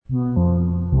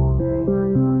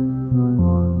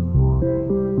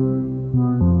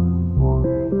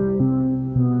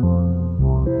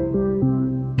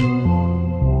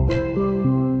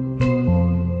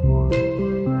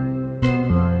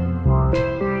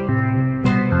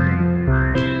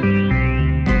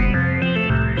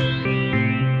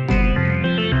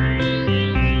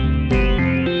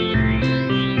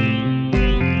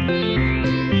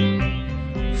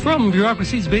From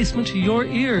bureaucracy's basement to your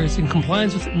ears, in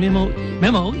compliance with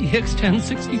Memo EX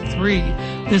 1063,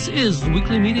 this is the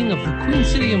weekly meeting of the Queen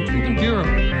City Improvement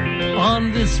Bureau.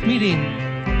 On this meeting,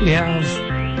 we have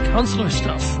councillor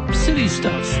stuff, city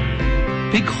stuff,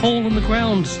 big hole in the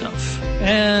ground stuff,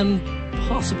 and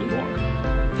possibly more.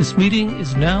 This meeting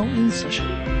is now in session.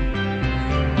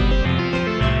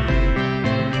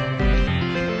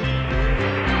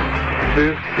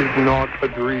 This is not a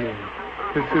dream.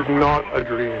 This is not a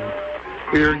dream.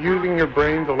 We are using your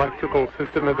brain's electrical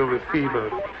system as a receiver.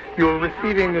 You are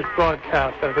receiving this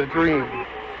broadcast as a dream.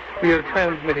 We are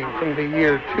transmitting from the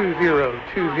year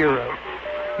 2020.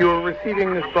 You are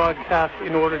receiving this broadcast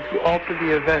in order to alter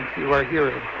the events you are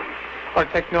hearing. Our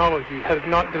technology has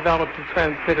not developed a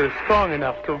transmitter strong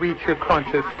enough to reach your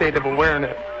conscious state of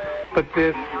awareness. But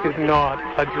this is not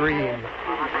a dream.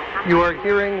 You are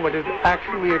hearing what is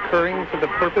actually occurring for the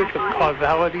purpose of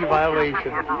causality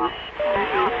violation.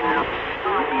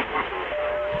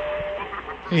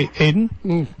 Hey,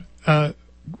 Aiden?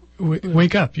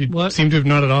 Wake up. You seem to have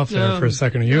nodded off there for a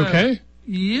second. Are you okay?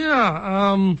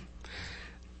 Yeah,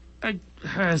 I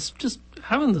was just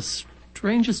having the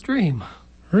strangest dream.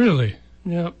 Really?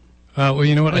 Yep. Well,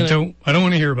 you know what? I don't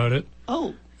want to hear about it.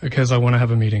 Oh. Because I want to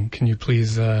have a meeting. Can you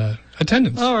please,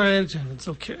 attendance? All right, attendance,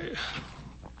 okay.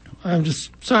 I'm just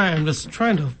trying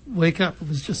to wake up. It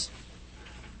was just,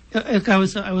 I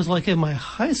was like in my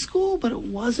high school, but it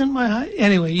wasn't my high.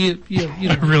 Anyway, you know.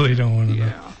 I really don't want to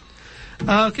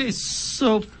know. Okay,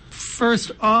 so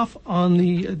first off on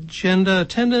the agenda,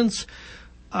 attendance.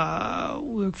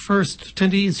 First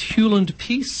attendee is Hewland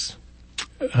Peace.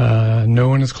 No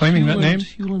one is claiming that name.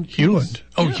 Hewland.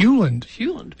 Oh, yeah. Hewland.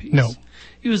 Hewland Peace. No.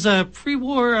 He was a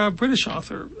pre-war British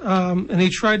author, and he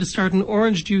tried to start an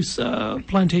orange juice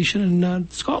plantation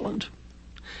in Scotland.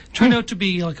 Turned out to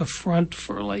be like a front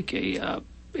for like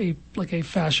a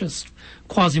fascist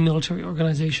quasi-military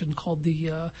organization called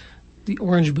the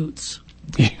Orange Boots.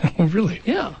 Oh, really?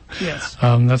 Yeah. Yes.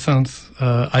 That sounds.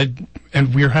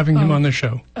 And we're having him on the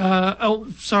show.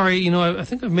 Sorry. I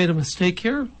think I've made a mistake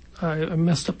here. I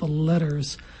messed up the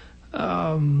letters.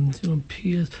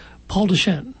 P.S. Paul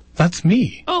Deschênes. That's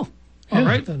me. Oh, yeah. All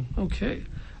right then. Okay.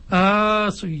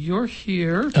 So you're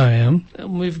here. I am.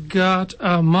 And we've got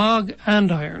Mog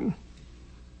Andiron.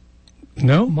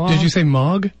 No? Did you say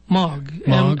Mog? Mog.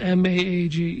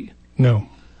 M-A-A-G. No.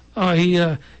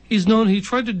 He's known. He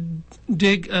tried to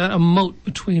dig a moat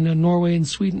between Norway and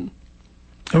Sweden.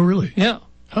 Oh, really? Yeah.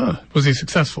 Huh. Was he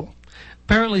successful?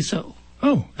 Apparently so.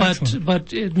 Oh, excellent.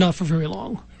 But not for very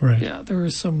long. Right. Yeah. There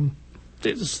was some.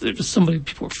 There's just somebody.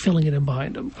 People were filling it in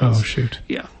behind him. Oh, shoot.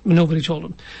 Yeah. Nobody told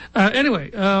him.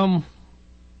 Anyway, I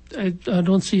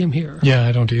don't see him here. Yeah,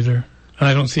 I don't either. And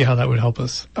I don't see how that would help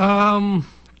us.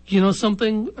 You know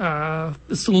something?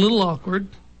 It's a little awkward.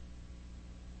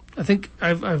 I think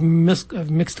I've mixed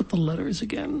up the letters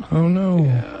again. Oh no!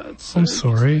 Yeah, I'm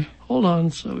sorry. Hold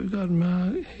on. So we've got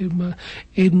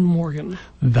Aiden Morgan.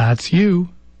 That's you.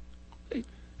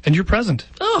 And you're present.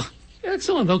 Oh,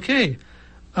 excellent. Okay.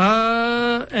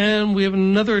 And we have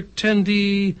another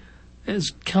attendee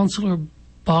as Councillor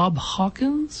Bob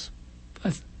Hawkins.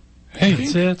 Hey,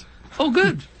 that's it. Oh,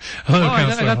 good. Hello,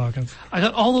 Councillor Hawkins. I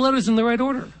got all the letters in the right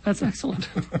order. That's excellent.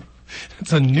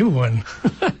 It's a new one.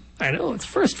 I know, it's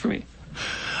first for me.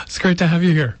 It's great to have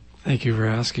you here. Thank you for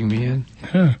asking me in.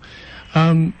 Yeah.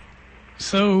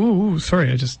 So,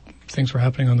 sorry, things were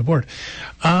happening on the board.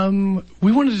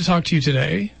 We wanted to talk to you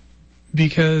today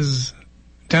because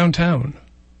downtown,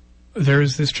 there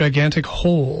is this gigantic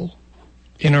hole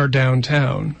in our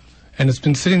downtown, and it's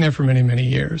been sitting there for many, many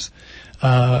years.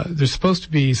 There's supposed to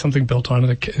be something built on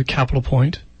it, a Capitol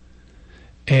Point.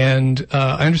 And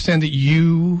I understand that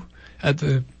you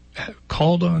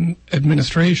called on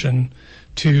administration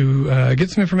to get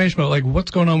some information about like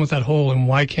what's going on with that hole and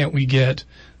why can't we get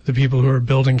the people who are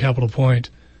building Capitol Point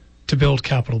to build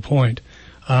Capitol Point.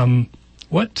 Can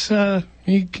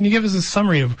you give us a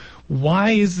summary of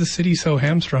why is the city so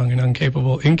hamstrung and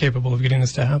incapable of getting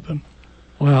this to happen?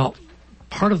 Well,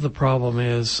 part of the problem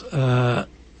is the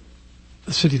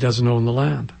city doesn't own the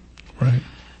land. Right.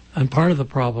 And part of the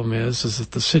problem is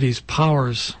that the city's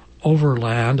powers over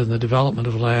land and the development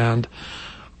of land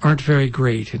aren't very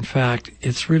great. In fact,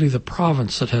 it's really the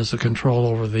province that has the control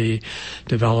over the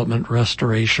development,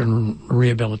 restoration,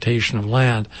 rehabilitation of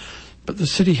land. But the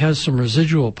city has some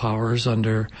residual powers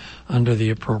under the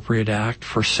appropriate act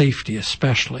for safety,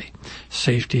 especially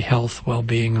safety, health,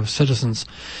 well-being of citizens.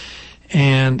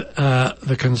 And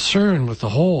the concern with the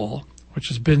hole, which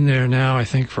has been there now, I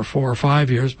think, for 4 or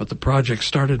 5 years, but the project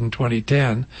started in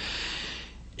 2010,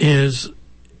 is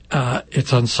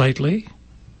it's unsightly.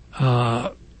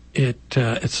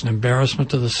 it's an embarrassment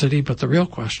to the city, but the real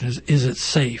question is it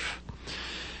safe?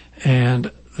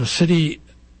 And the city,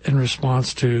 in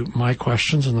response to my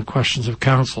questions and the questions of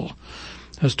council,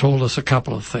 has told us a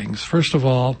couple of things. First of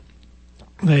all,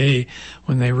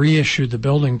 when they reissued the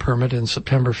building permit in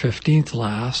September 15th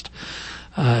last,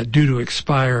 due to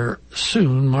expire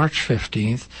soon, March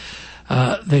 15th,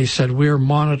 they said we're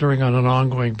monitoring on an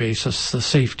ongoing basis the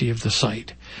safety of the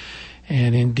site.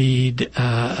 And indeed,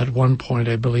 at one point,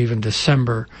 I believe in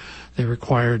December, they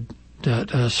required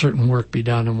that certain work be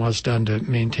done and was done to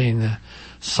maintain the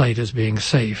site as being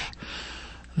safe.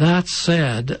 That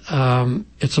said,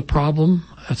 it's a problem.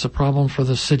 It's a problem for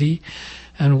the city.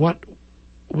 And what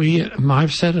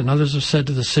I've said and others have said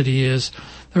to the city is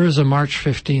there is a March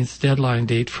 15th deadline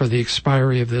date for the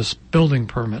expiry of this building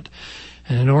permit.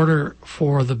 And in order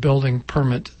for the building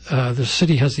permit, the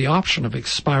city has the option of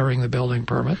expiring the building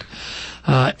permit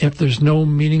if there's no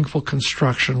meaningful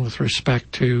construction with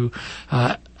respect to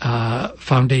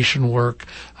foundation work,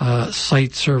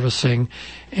 site servicing,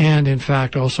 and in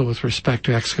fact also with respect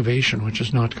to excavation, which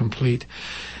is not complete.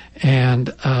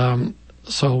 And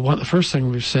so the first thing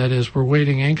we've said is we're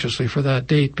waiting anxiously for that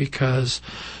date because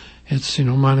it's,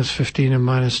 minus 15 and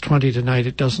minus 20 tonight.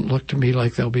 It doesn't look to me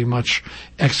like there'll be much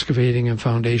excavating and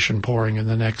foundation pouring in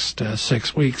the next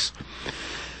 6 weeks.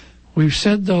 We've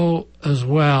said, though, as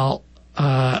well,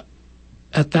 at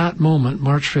that moment,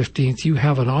 March 15th, you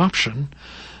have an option,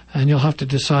 and you'll have to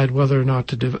decide whether or not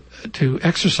to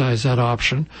exercise that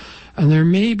option. And there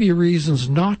may be reasons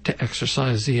not to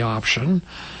exercise the option,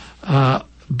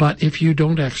 but if you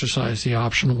don't exercise the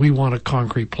option, we want a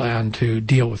concrete plan to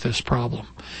deal with this problem.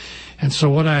 And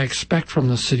so what I expect from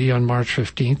the city on March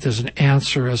 15th is an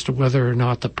answer as to whether or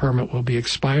not the permit will be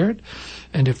expired.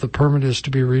 And if the permit is to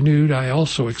be renewed, I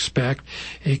also expect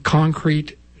a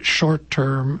concrete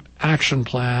short-term action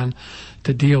plan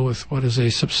to deal with what is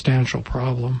a substantial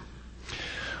problem.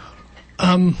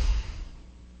 Do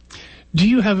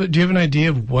you have an idea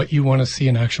of what you want to see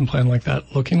an action plan like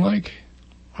that looking like?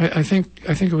 I think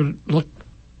it would look,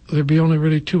 there'd be only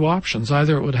really two options.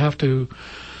 Either it would have to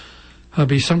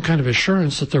be some kind of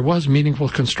assurance that there was meaningful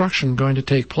construction going to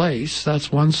take place. That's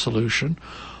one solution.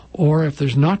 Or if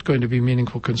there's not going to be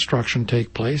meaningful construction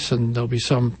take place, and there'll be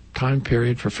some time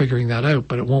period for figuring that out,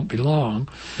 but it won't be long,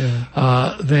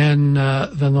 then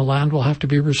the land will have to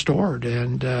be restored,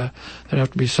 and there'd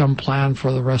have to be some plan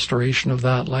for the restoration of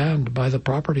that land by the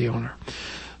property owner.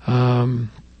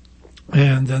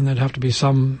 And then there'd have to be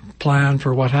some plan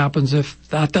for what happens if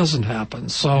that doesn't happen.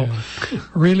 So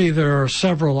really there are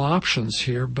several options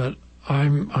here, but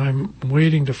I'm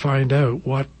waiting to find out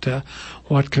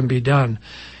what can be done.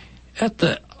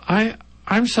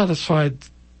 I'm satisfied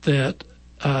that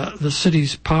the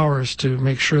city's powers to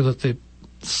make sure that the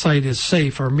site is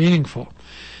safe are meaningful.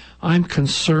 I'm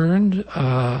concerned,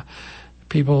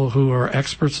 people who are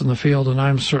experts in the field, and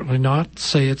I'm certainly not,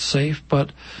 say it's safe,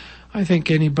 but I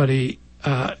think anybody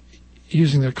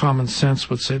using their common sense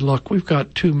would say, look, we've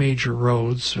got two major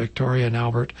roads, Victoria and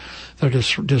Albert, that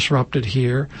are disrupted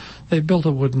here. They built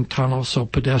a wooden tunnel so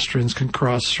pedestrians can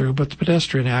cross through, but the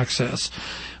pedestrian access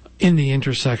in the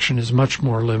intersection is much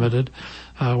more limited.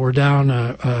 We're down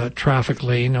a traffic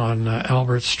lane on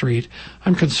Albert Street.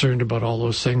 I'm concerned about all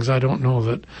those things. I don't know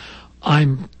that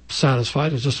I'm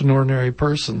satisfied as just an ordinary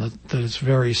person that it's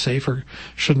very safe or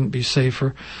shouldn't be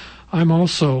safer. I'm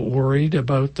also worried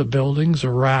about the buildings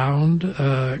around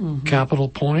Capitol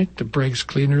Point, the Briggs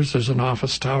Cleaners. There's an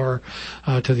office tower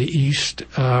to the east.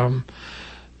 Now,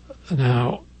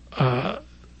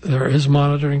 there is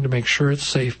monitoring to make sure it's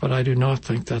safe, but I do not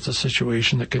think that's a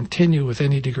situation that can continue with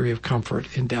any degree of comfort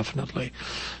indefinitely.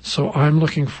 So I'm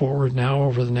looking forward now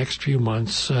over the next few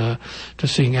months to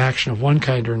seeing action of one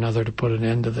kind or another to put an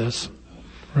end to this.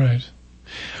 Right.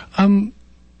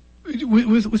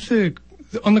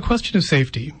 On the question of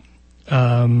safety,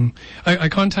 I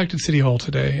contacted City Hall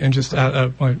today and just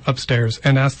upstairs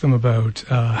and asked them about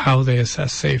how they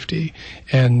assess safety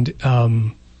and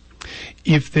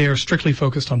if they are strictly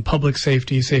focused on public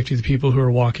safety of the people who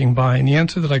are walking by. And the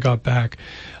answer that I got back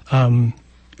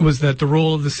was that the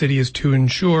role of the city is to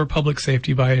ensure public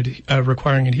safety by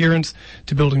requiring adherence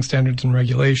to building standards and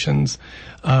regulations.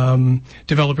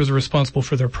 Developers are responsible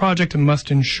for their project and must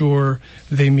ensure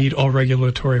they meet all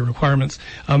regulatory requirements.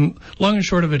 Long and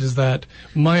short of it is that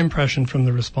my impression from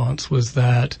the response was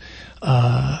that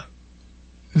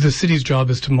the city's job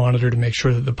is to monitor to make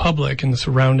sure that the public and the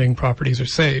surrounding properties are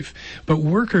safe. But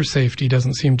worker safety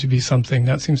doesn't seem to be something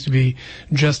that seems to be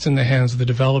just in the hands of the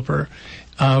developer.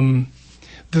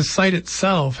 the site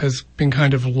itself has been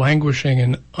kind of languishing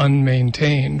and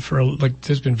unmaintained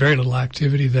there's been very little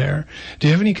activity there. Do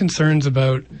you have any concerns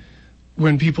about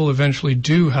when people eventually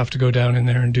do have to go down in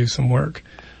there and do some work,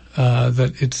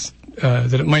 that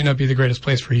it might not be the greatest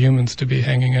place for humans to be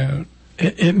hanging out?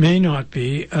 It may not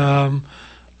be.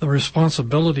 The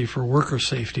responsibility for worker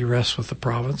safety rests with the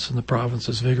province, and the province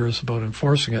is vigorous about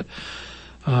enforcing it.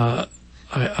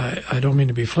 I don't mean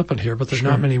to be flippant here, but there's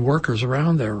not many workers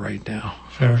around there right now.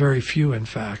 Very few, in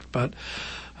fact. But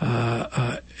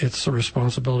it's the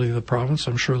responsibility of the province.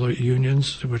 I'm sure the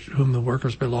unions to whom the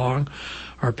workers belong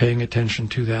are paying attention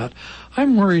to that.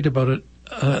 I'm worried about it,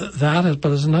 but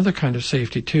there's another kind of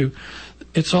safety, too.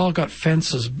 It's all got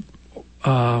fences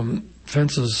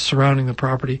surrounding the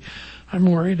property. I'm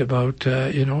worried about,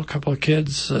 a couple of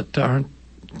kids that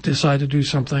decide to do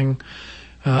something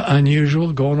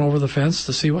unusual, going over the fence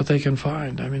to see what they can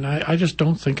find. I mean, I just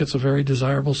don't think it's a very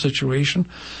desirable situation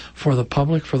for the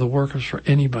public, for the workers, for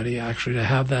anybody, actually, to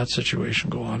have that situation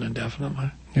go on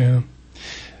indefinitely. Yeah.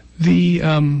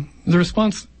 The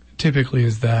response typically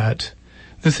is that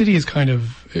the city is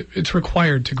it's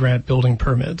required to grant building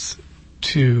permits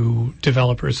to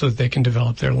developers so that they can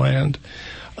develop their land.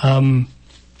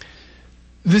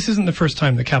 This isn't the first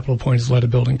time that Capital Point has let a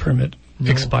building permit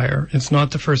expire. It's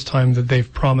not the first time that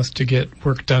they've promised to get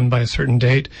work done by a certain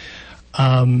date.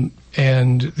 And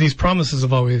these promises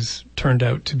have always turned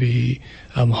out to be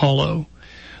hollow.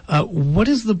 What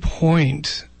is the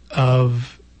point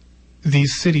of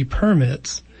these city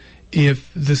permits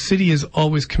if the city is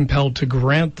always compelled to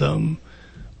grant them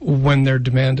when they're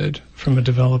demanded from a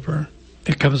developer?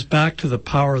 It comes back to the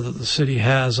power that the city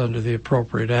has under the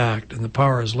Appropriate Act, and the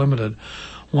power is limited.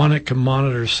 One, it can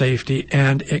monitor safety,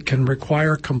 and it can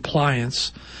require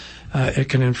compliance. It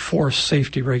can enforce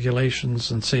safety regulations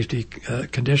and safety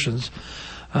conditions.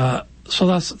 So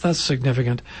that's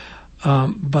significant.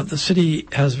 But the city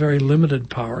has very limited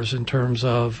powers in terms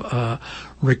of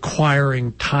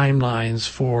requiring timelines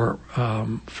for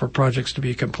projects to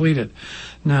be completed.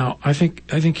 Now, I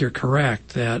think you're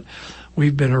correct that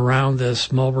we've been around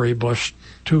this mulberry bush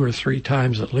 2 or 3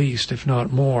 times at least, if not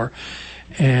more,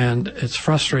 and it's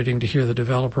frustrating to hear the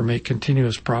developer make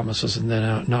continuous promises and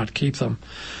then not keep them.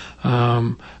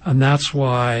 And that's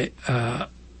why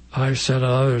I've said,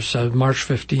 others said, March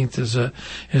 15th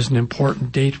is an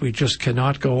important date. We just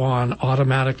cannot go on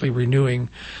automatically renewing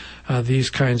these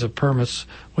kinds of permits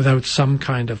without some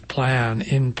kind of plan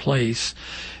in place.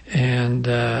 And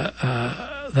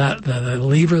that the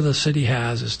lever the city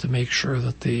has is to make sure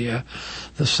that the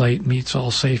site meets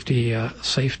all safety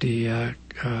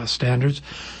standards.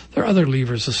 There are other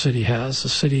levers the city has. The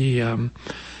city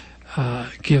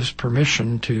gives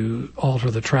permission to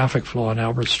alter the traffic flow on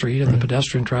Albert Street and the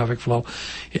pedestrian traffic flow.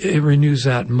 It renews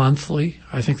that monthly.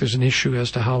 I think there's an issue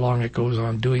as to how long it goes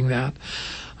on doing that.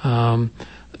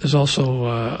 There's also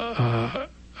a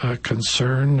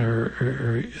concern,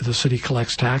 or the city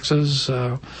collects taxes,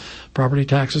 property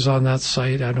taxes on that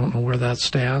site. I don't know where that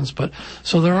stands, but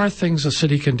so there are things the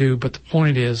city can do. But the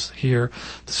point is here,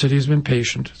 the city has been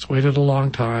patient. It's waited a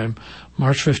long time.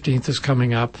 March 15th is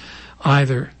coming up.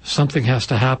 Either something has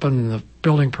to happen and the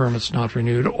building permit's not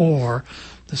renewed, or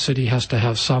the city has to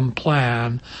have some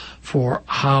plan for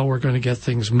how we're going to get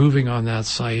things moving on that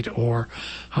site, or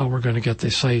how we're going to get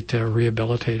the site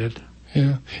rehabilitated.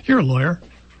 Yeah, you're a lawyer.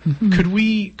 Mm-hmm. Could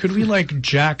we like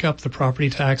jack up the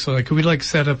property tax? So could we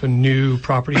set up a new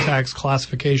property tax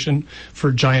classification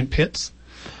for giant pits,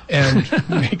 and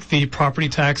make the property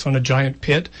tax on a giant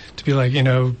pit to be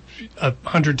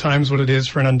 100 times what it is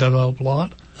for an undeveloped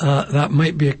lot? That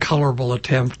might be a colorable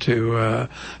attempt to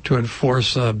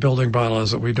enforce building bylaws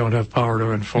that we don't have power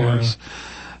to enforce. Yeah.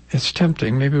 It's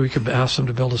tempting. Maybe we could ask them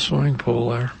to build a swimming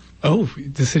pool there. Oh,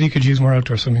 the city could use more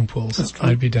outdoor swimming pools.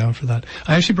 I'd be down for that.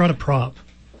 I actually brought a prop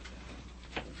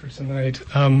for tonight.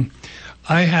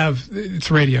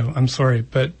 It's radio, I'm sorry,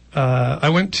 but I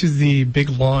went to the big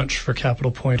launch for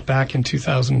Capital Point back in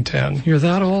 2010. You're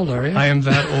that old, are you? I am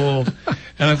that old.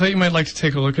 And I thought you might like to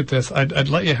take a look at this. I'd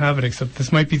let you have it, except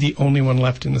this might be the only one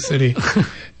left in the city.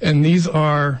 And these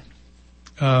are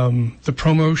the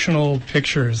promotional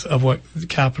pictures of what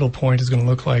Capital Point is going to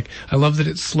look like. I love that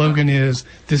its slogan is,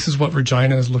 "This is what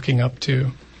Regina is looking up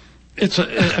to." It's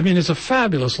a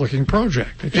fabulous looking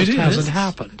project. It just hasn't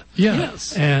happened. Yeah.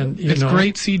 Yes. And it's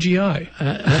great CGI.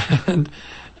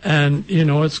 And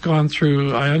it's gone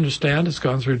through, I understand it's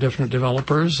gone through different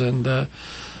developers, and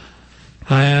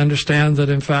I understand that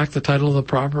in fact the title of the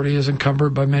property is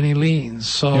encumbered by many liens.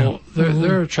 So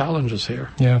there are challenges here.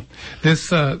 Yeah.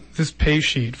 This pay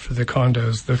sheet for the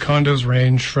condos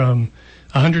range from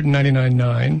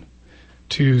 $199,900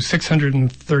 to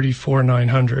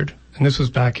 634,900. And this was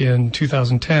back in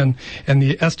 2010, and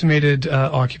the estimated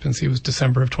occupancy was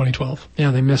December of 2012.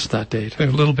 Yeah, they missed that date. A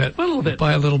little bit. A little bit.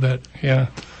 By a little bit, yeah.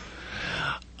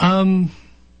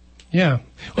 Yeah.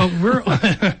 Well, we're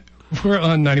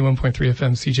on 91.3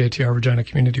 FM CJTR Regina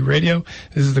Community Radio.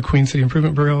 This is the Queen City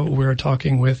Improvement Bureau. We're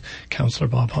talking with Councillor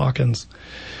Bob Hawkins.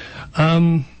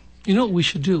 You know what we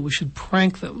should do? We should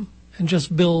prank them and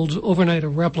just build overnight a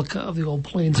replica of the old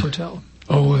Plains Hotel.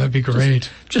 Oh, that'd be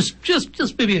great. Just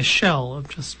maybe a shell of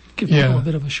just give people a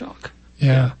bit of a shock.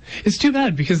 Yeah. It's too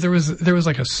bad because there was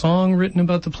like a song written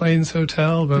about the Plains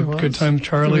Hotel, about Good Time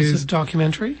Charlie's. There was a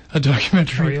documentary.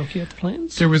 Karaoke at the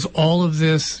Plains. There was all of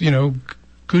this,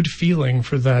 good feeling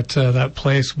for that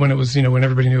place when it was, when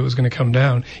everybody knew it was going to come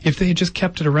down. If they had just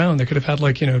kept it around, they could have had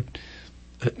a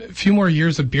few more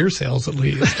years of beer sales at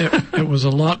least. It was a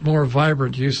lot more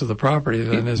vibrant use of the property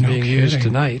than is being used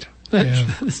tonight. Yeah.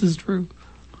 This is true.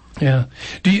 Yeah.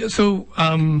 That'll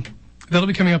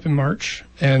be coming up in March,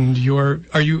 and do you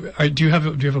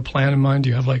have a plan in mind? Do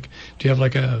you have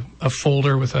a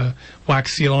folder with a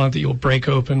wax seal on it that you'll break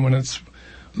open when it's?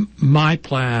 My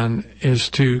plan is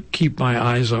to keep my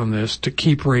eyes on this, to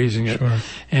keep raising it. Sure.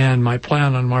 And my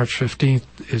plan on March 15th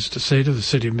is to say to the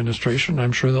city administration,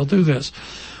 I'm sure they'll do this,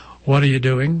 what are you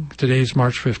doing? Today's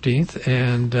March 15th,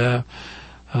 and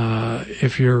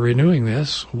if you're renewing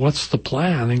this, what's the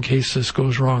plan in case this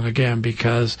goes wrong again?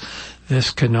 Because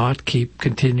this cannot keep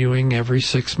continuing every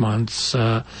 6 months.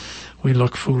 We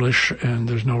look foolish, and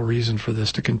there's no reason for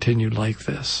this to continue like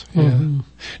this. Yeah. Mm-hmm.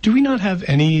 Do we not have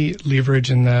any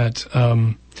leverage in that?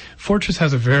 Fortress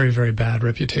has a very, very bad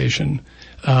reputation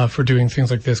for doing things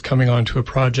like this, coming onto a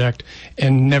project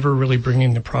and never really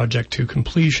bringing the project to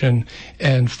completion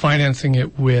and financing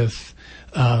it with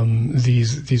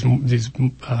these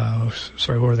what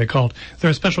are they called?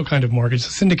 They're a special kind of mortgage, a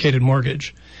syndicated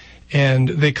mortgage. And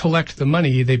they collect the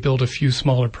money, they build a few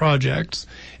smaller projects,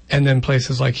 and then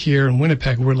places like here in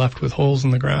Winnipeg, we're left with holes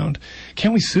in the ground.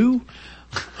 Can we sue?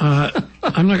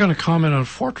 I'm not going to comment on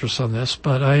Fortress on this,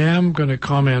 but I am going to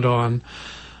comment on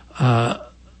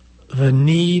the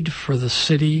need for the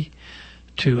city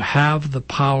to have the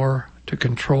power to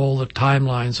control the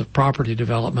timelines of property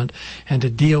development and to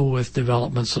deal with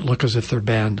developments that look as if they're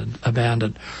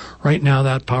abandoned. Right now,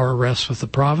 that power rests with the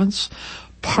province.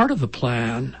 Part of the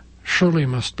plan surely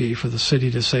must be for the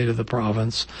city to say to the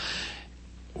province,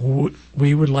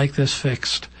 we would like this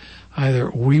fixed. Either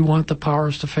we want the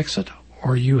powers to fix it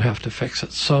or you have to fix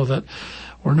it, so that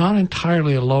we're not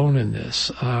entirely alone in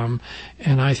this. And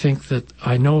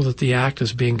I know that the Act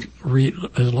is being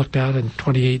looked at in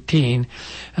 2018,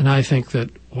 and I think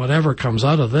that whatever comes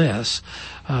out of this,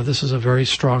 this is a very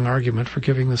strong argument for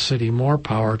giving the city more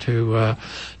power to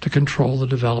control the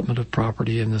development of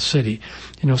property in the city.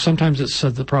 Sometimes it's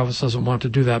said the province doesn't want to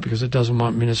do that because it doesn't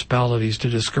want municipalities to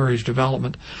discourage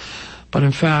development. But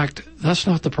in fact, that's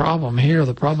not the problem here.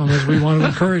 The problem is we want to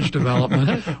encourage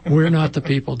development. We're not the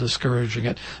people discouraging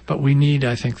it. But we need,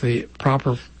 I think, the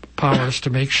proper powers to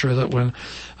make sure that when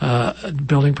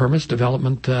building permits,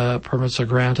 development permits are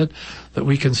granted, that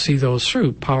we can see those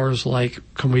through. Powers like,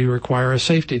 can we require a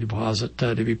safety deposit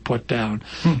to be put down?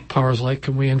 Powers like,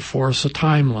 can we enforce a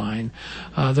timeline?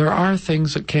 There are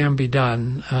things that can be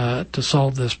done to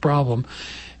solve this problem.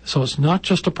 So it's not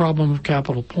just a problem of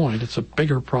Capital Point. It's a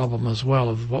bigger problem as well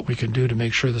of what we can do to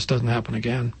make sure this doesn't happen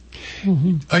again.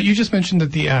 Mm-hmm. You just mentioned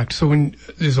that the Act, so when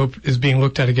is being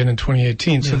looked at again in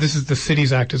 2018. Yes. So this is the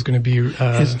Cities Act is going to be...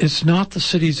 It's not the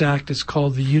Cities Act. It's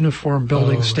called the Uniform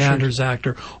Building Standards Act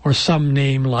or some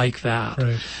name like that.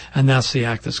 Right. And that's the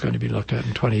Act that's going to be looked at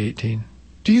in 2018.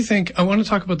 Do you think... I want to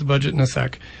talk about the budget in a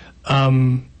sec.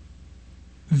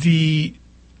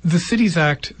 The Cities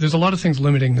Act, there's a lot of things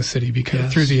limiting the city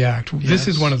because through the Act. This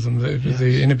is one of them,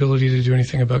 the inability to do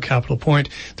anything about Capital Point.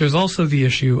 There's also the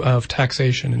issue of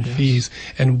taxation and fees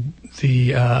and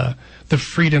the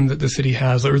freedom that the city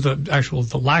has, or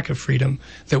the lack of freedom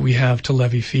that we have to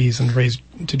levy fees and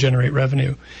to generate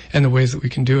revenue, and the ways that we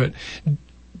can do it.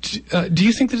 Do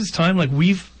you think that it's time, like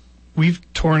we've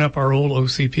torn up our old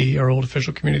OCP, our old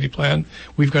official community plan.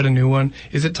 We've got a new one.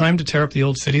 Is it time to tear up the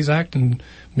old Cities Act and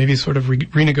maybe sort of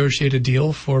renegotiate a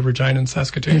deal for Regina and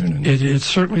Saskatoon? It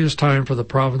certainly is time for the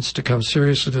province to come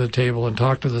seriously to the table and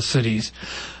talk to the cities.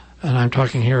 And I'm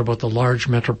talking here about the large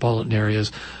metropolitan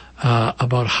areas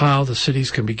about how the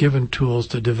cities can be given tools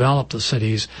to develop the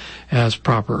cities as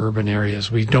proper urban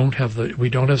areas. We don't have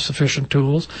sufficient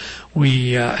tools.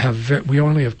 We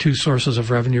only have two sources of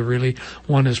revenue really.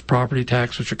 One is property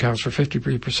tax, which accounts for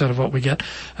 53% of what we get,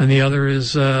 and the other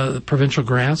is the provincial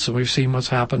grants, and we've seen what's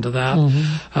happened to that.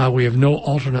 Mm-hmm. We have no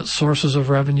alternate sources of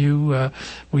revenue.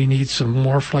 We need some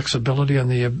more flexibility on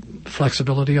the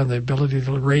ability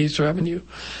to raise revenue.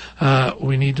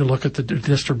 We need to look at the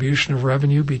distribution of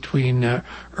revenue between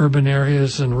urban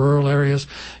areas and rural areas.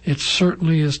 It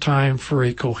certainly is time for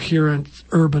a coherent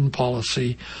urban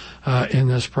policy in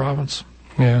this province.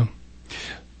 Yeah.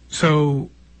 So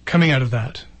coming out of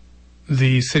that,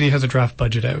 the city has a draft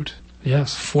budget out.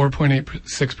 Yes.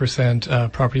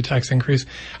 4.86% property tax increase.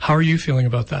 How are you feeling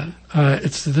about that?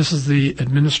 This is the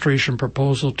administration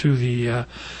proposal to the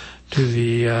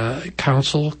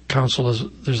council.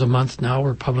 There's a month now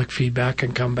where public feedback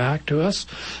can come back to us,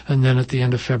 and then at the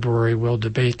end of February we'll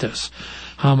debate this.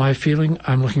 How am I feeling?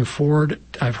 I'm looking forward.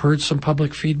 I've heard some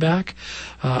public feedback.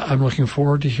 I'm looking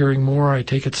forward to hearing more. I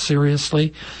take it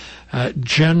seriously.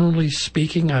 Generally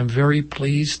speaking, I'm very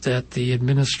pleased that the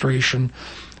administration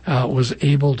was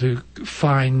able to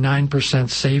find 9%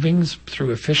 savings through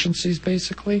efficiencies,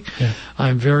 basically. Yeah.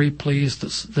 I'm very pleased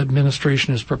that the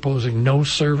administration is proposing no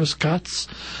service cuts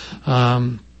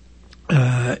in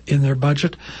their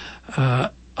budget.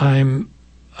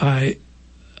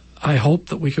 I hope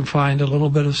that we can find a little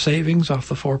bit of savings off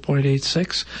the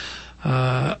 4.86.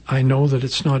 I know that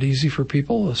it's not easy for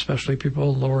people, especially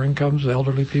people lower incomes,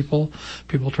 elderly people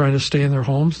trying to stay in their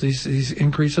homes, these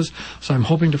increases. So I'm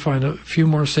hoping to find a few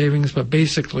more savings, but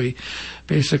basically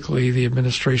the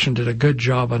administration did a good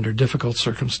job under difficult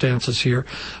circumstances here.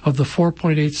 Of the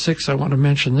 4.86, I want to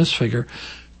mention this figure.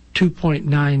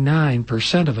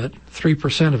 2.99% of it,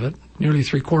 3% of it, nearly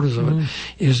three-quarters of it,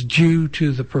 is due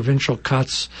to the provincial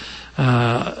cuts.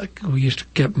 We used to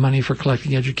get money for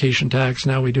collecting education tax.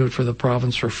 Now we do it for the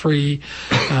province for free.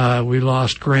 We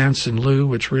lost grants in lieu,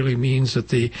 which really means that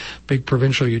the big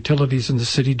provincial utilities in the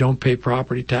city don't pay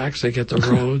property tax. They get the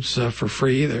roads for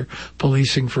free. They're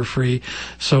policing for free.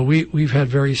 So we've had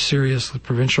very serious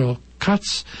provincial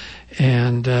cuts,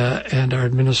 and our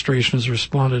administration has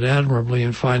responded admirably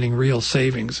in finding real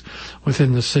savings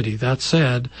within the city. That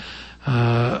said,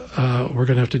 we're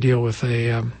going to have to deal with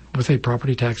a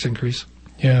property tax increase.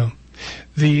 Yeah.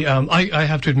 I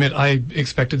have to admit, I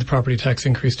expected the property tax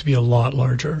increase to be a lot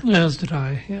larger. As did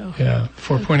I, yeah. Yeah,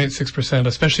 4.86%,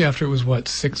 especially after it was,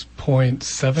 6.7?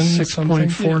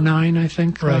 6.49, I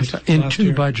think. Right. In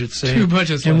two budgets. Two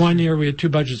budgets. In 1 year, we had two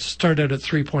budgets. Started at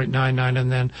 3.99,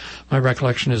 and then my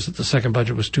recollection is that the second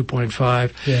budget was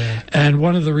 2.5. Yeah. And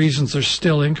one of the reasons there's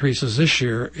still increases this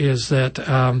year is that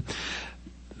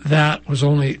that was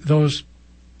only those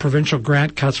provincial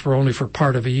grant cuts were only for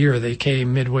part of a year. They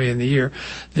came midway in the year.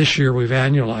 This year we've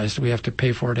annualized. We have to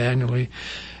pay for it annually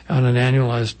on an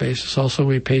annualized basis. Also,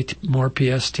 we pay more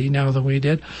PST now than we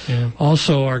did. Yeah.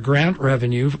 Also, our grant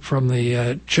revenue from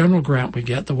the general grant we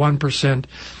get, the 1%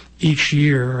 each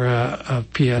year of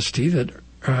PST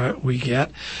that we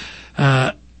get,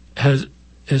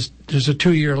 there's a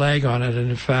 2-year lag on it, and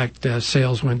in fact,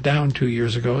 sales went down 2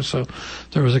 years ago, so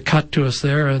there was a cut to us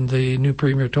there, and the new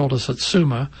premier told us at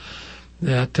SUMA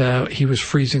that he was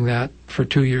freezing that for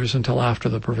 2 years until after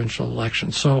the provincial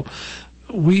election. So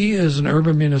we, as an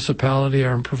urban municipality,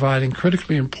 are providing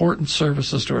critically important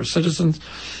services to our citizens.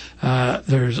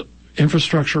 There's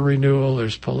infrastructure renewal,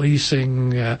 there's policing,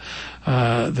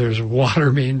 there's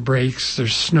water main breaks,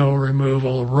 there's snow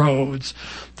removal, roads.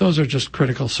 Those are just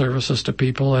critical services to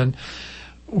people, and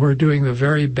we're doing the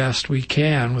very best we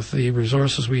can with the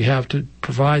resources we have to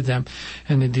provide them.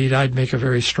 And indeed, I'd make a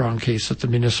very strong case that the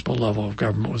municipal level of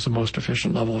government was the most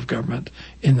efficient level of government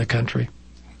in the country.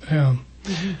 Yeah.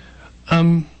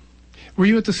 Mm-hmm. Were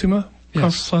you at the SUMA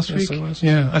conference last week? Yes, I was.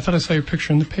 Yeah, I thought I saw your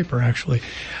picture in the paper, actually.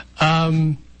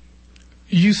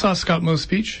 You saw Scott Moe's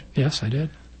speech? Yes, I did.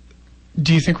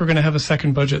 Do you think we're going to have a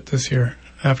second budget this year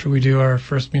after we do our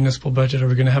first municipal budget? Are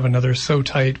we going to have another so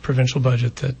tight provincial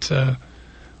budget that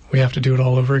we have to do it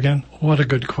all over again? What a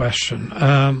good question.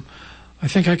 I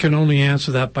think I can only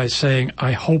answer that by saying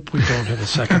I hope we don't have a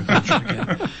second budget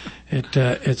again.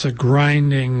 It's a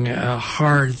grinding,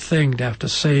 hard thing to have to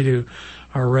say to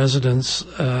our residents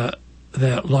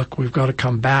that, look, we've got to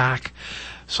come back.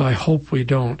 So I hope we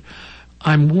don't.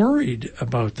 I'm worried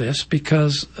about this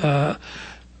because the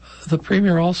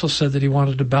Premier also said that he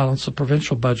wanted to balance the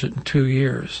provincial budget in 2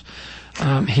 years.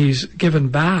 He's given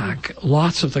back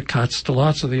lots of the cuts to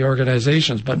lots of the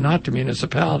organizations, but not to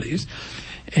municipalities.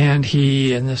 And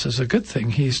this is a good thing,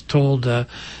 he's told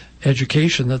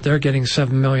education that they're getting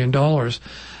 $7 million.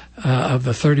 of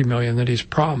the $30 million that he's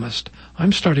promised.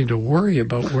 I'm starting to worry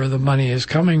about where the money is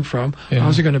coming from. Yeah.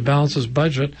 How's he going to balance his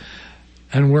budget?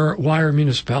 And why are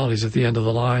municipalities at the end of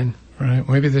the line? Right.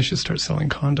 Maybe they should start selling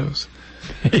condos.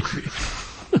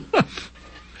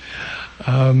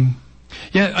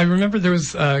 Yeah, I remember there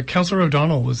was Councillor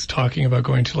O'Donnell was talking about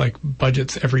going to like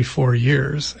budgets every 4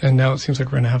 years, and now it seems like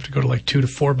we're going to have to go to like 2 to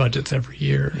 4 budgets every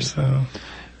year. So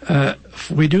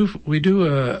we do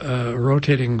a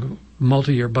rotating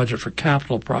multi-year budget for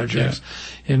capital projects.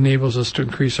 Yeah. It enables us to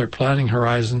increase our planning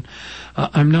horizon.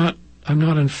 I'm not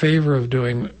in favor of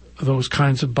doing those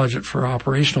kinds of budget for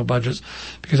operational budgets,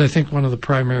 because I think one of the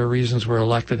primary reasons we're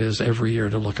elected is every year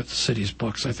to look at the city's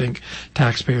books. I think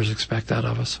taxpayers expect that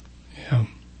of us. Yeah.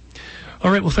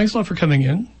 All right. Well, thanks a lot for coming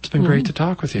in. It's been great to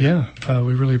talk with you. Yeah,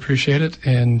 we really appreciate it.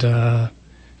 And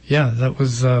that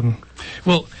was.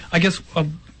 Well, I guess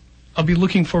I'll be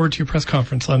looking forward to your press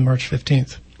conference on March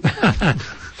 15th.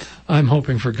 I'm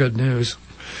hoping for good news.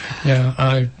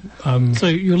 Yeah, So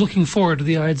you're looking forward to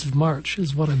the Ides of March,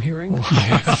 is what I'm hearing.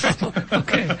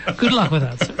 Okay. Good luck with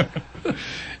that, sir.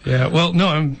 Yeah. Well, no,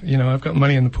 I've got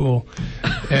money in the pool,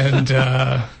 and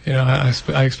I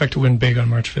expect to win big on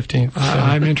March 15th. So.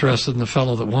 I'm interested in the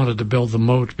fellow that wanted to build the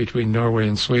moat between Norway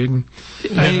and Sweden.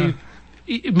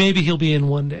 Maybe he'll be in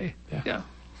one day. Yeah.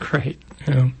 Great.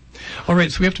 Yeah. All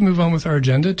right. So we have to move on with our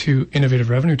agenda to innovative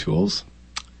revenue tools.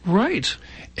 Right.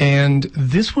 And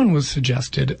this one was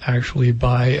suggested actually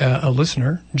by a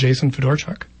listener, Jason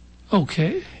Fedorchuk.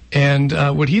 Okay. And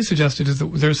what he suggested is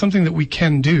that there's something that we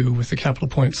can do with the Capital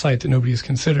Point site that nobody has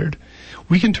considered.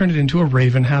 We can turn it into a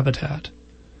raven habitat.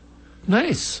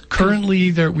 Nice.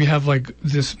 Currently, we have like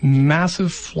this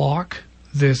massive flock,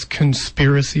 this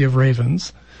conspiracy of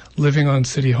ravens living on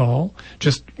City Hall,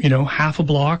 just, half a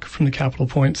block from the Capital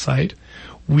Point site.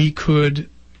 We could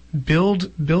build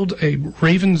a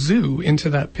raven zoo into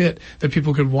that pit that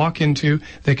people could walk into.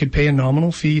 They could pay a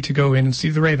nominal fee to go in and see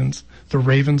the ravens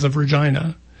of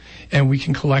Regina, and we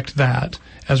can collect that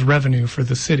as revenue for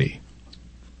the city.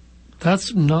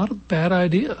 That's not a bad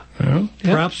idea. Yeah.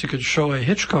 Perhaps you could show a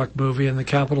Hitchcock movie in the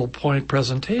Capital Point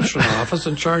presentation office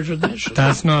and charge admission.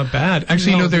 That's not bad.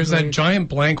 Actually, there's that giant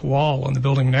blank wall on the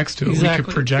building next to it. Exactly. We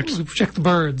could project the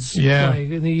birds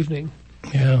in the evening.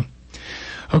 Yeah.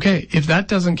 Okay, if that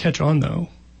doesn't catch on, though,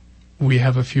 we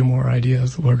have a few more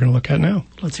ideas that we're going to look at now.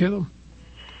 Let's hear them.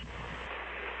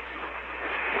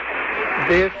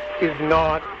 This is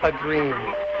not a dream.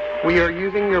 We are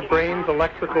using your brain's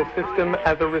electrical system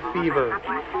as a receiver.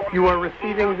 You are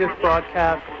receiving this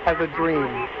broadcast as a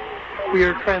dream. We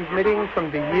are transmitting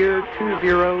from the year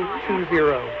 2020.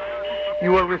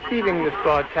 You are receiving this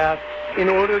broadcast in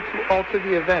order to alter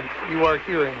the events you are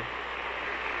hearing.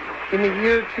 In the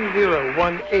year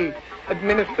 2018,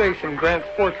 administration grants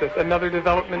Fortis another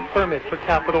development permit for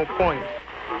Capital Point.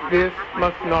 This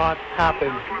must not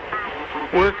happen.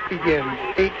 Work begins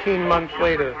 18 months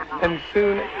later, and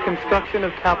soon construction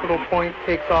of Capital Point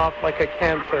takes off like a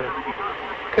cancer.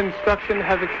 Construction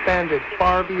has expanded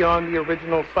far beyond the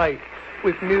original site,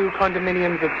 with new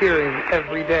condominiums appearing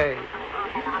every day.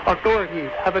 Authorities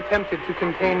have attempted to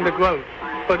contain the growth,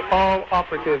 but all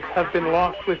operatives have been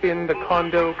lost within the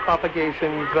condo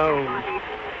propagation zone.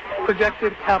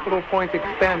 Projected Capital Point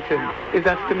expansion is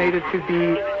estimated to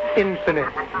be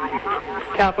infinite.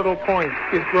 Capital Point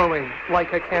is growing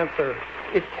like a cancer.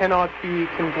 It cannot be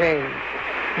contained.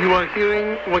 You are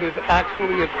hearing what is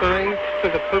actually occurring for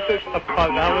the purpose of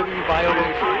causality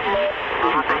violation.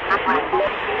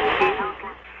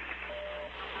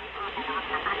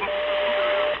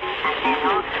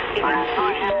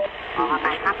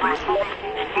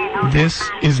 This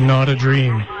is not a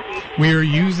dream. We are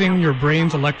using your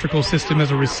brain's electrical system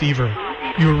as a receiver.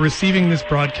 You are receiving this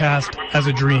broadcast as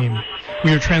a dream.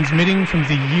 We are transmitting from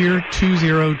the year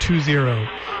 2020.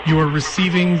 You are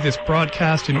receiving this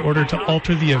broadcast in order to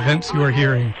alter the events you are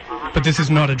hearing. But this is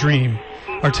not a dream.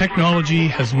 Our technology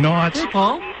has not... Hey,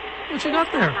 Paul. What you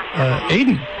got there?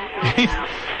 Aiden.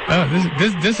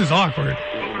 This is awkward.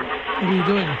 What are you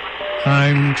doing?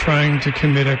 I'm trying to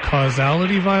commit a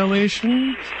causality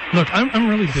violation. Look, I'm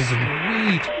really busy.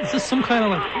 Sweet. Is this some kind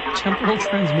of like temporal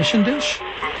transmission dish?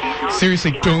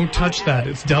 Seriously, don't touch that.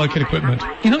 It's delicate equipment.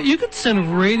 You could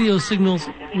send radio signals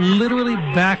literally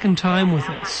back in time with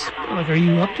this. Like, are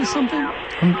you up to something?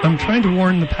 I'm trying to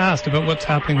warn the past about what's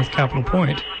happening with Capital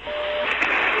Point.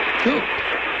 Cool.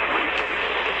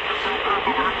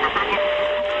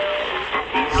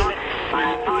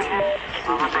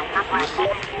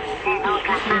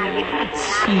 Let's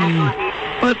see.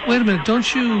 But wait a minute,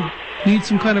 don't you need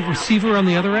some kind of receiver on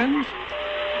the other end?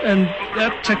 And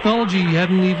that technology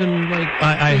hadn't even, like...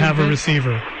 I have a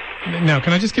receiver. Now,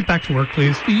 can I just get back to work,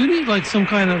 please? You need like some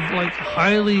kind of like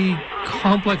highly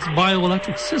complex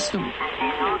bioelectric system.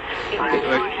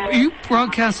 Are you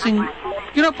broadcasting?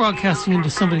 You're not broadcasting into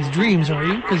somebody's dreams, are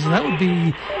you? Because that would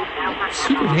be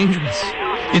super dangerous.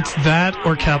 It's that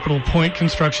or Capital Point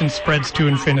construction spreads to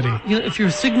infinity. You know, if your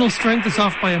signal strength is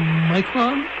off by a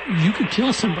micron, you could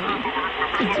kill somebody.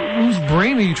 Like, whose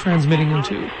brain are you transmitting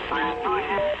into?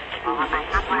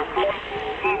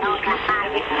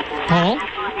 Paul?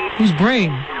 Whose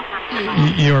brain?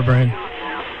 Your brain.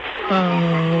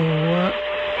 What?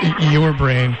 Your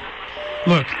brain.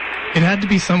 Look, it had to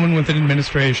be someone with an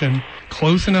administration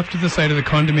close enough to the site of the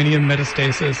condominium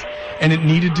metastasis, and it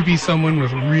needed to be someone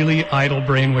with really idle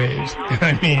brainwaves.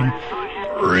 I mean,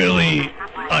 really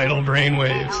idle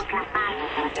brainwaves.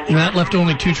 And that left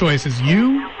only two choices,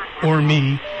 you or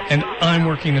me, and I'm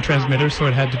working the transmitter, so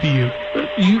it had to be you.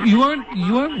 You aren't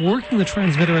working the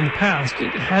transmitter in the past.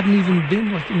 It hadn't even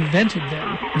been like invented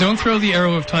then. Don't throw the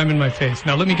arrow of time in my face.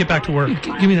 Now let me get back to work.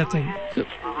 Give me that thing.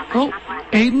 Oh,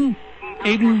 Aiden,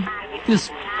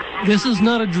 this is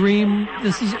not a dream.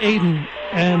 This is Aiden.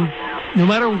 And no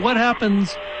matter what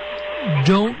happens,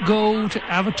 don't go to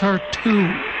Avatar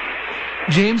 2.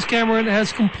 James Cameron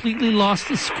has completely lost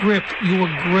the script. You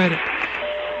regret it.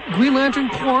 Green Lantern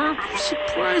Corps,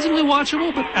 surprisingly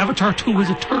watchable, but Avatar 2 is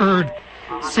a turd.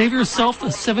 Save yourself the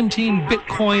 17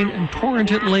 Bitcoin and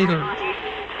torrent it later.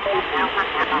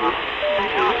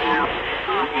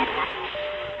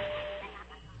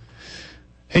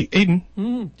 Hey, Aiden.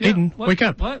 Yeah, Aiden, wake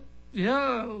up. What?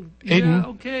 Yeah. Aiden. Yeah,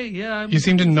 okay, yeah. You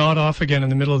seem to nod off again in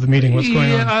the middle of the meeting. What's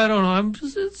going on? Yeah, I don't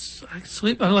know. I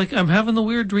sleep. I'm having the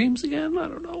weird dreams again. I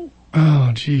don't know.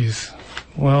 Oh, jeez.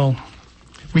 Well,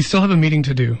 we still have a meeting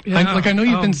to do. Yeah, I know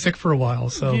you've been sick for a while,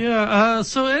 so. Yeah,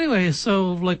 so anyway, I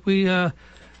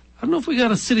don't know if we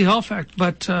got a City Hall fact,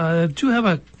 but I do have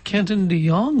a Kenton de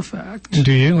Jong fact.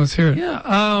 Do you? Let's hear it.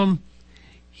 Yeah,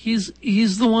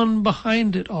 he's the one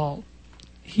behind it all.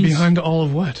 Behind all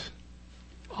of what?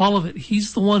 All of it.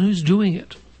 He's the one who's doing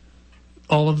it.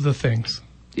 All of the things.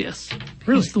 Yes.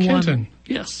 Really? He's the Kenton? one.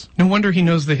 Yes. No wonder he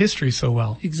knows the history so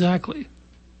well. Exactly.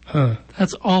 Huh.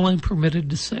 That's all I'm permitted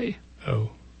to say.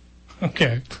 Oh.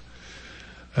 Okay.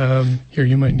 Here,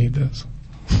 you might need this.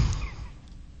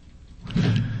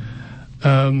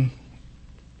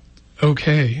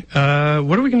 Okay.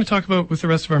 What are we going to talk about with the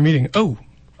rest of our meeting? Oh,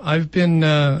 I've been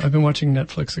watching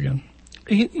Netflix again.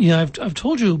 Yeah, I've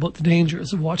told you about the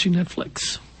dangers of watching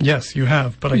Netflix. Yes, you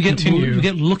have, but I continue. You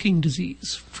get looking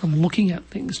disease from looking at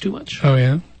things too much. Oh,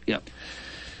 yeah? Yeah.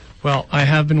 Well, I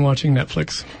have been watching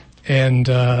Netflix, and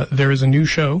there is a new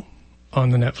show on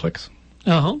the Netflix.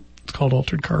 Uh-huh. It's called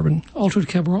Altered Carbon. Altered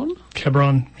Cabron?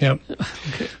 Cabron, yep.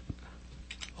 Okay.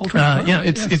 Altered Carbon, yeah,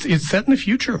 it's set in the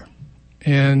future,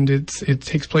 and it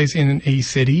takes place in a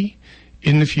city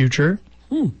in the future.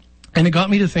 And it got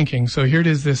me to thinking. So here it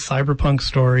is, this cyberpunk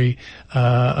story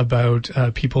about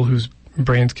people whose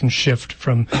brains can shift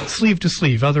from sleeve to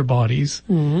sleeve, other bodies.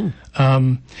 Mm-hmm.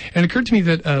 And it occurred to me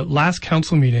that last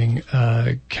council meeting,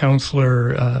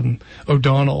 Councillor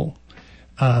O'Donnell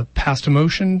passed a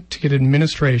motion to get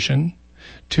administration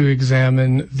to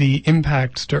examine the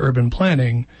impacts to urban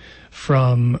planning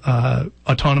from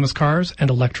autonomous cars and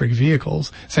electric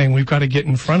vehicles, saying we've got to get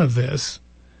in front of this.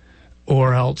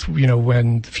 Or else,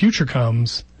 when the future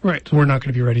comes, right, we're not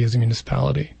going to be ready as a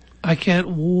municipality. I can't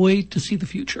wait to see the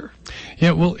future.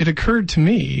 Yeah, well, it occurred to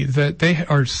me that they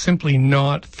are simply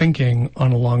not thinking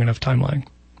on a long enough timeline.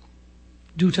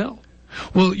 Do tell.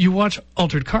 Well, you watch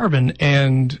Altered Carbon,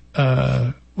 and,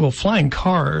 flying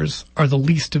cars are the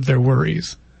least of their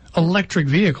worries. Electric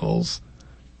vehicles,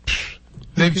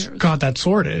 they've got that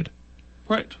sorted.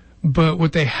 Right. But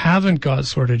what they haven't got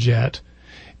sorted yet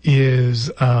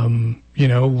is,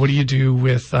 what do you do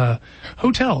with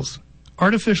hotels?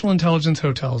 Artificial intelligence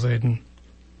hotels, Aiden.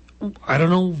 I don't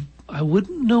know. I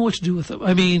wouldn't know what to do with them.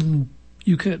 I mean,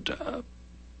 you could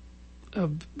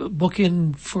book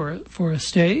in for a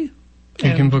stay.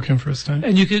 You can book in for a stay.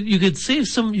 And you could save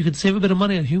a bit of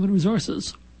money on human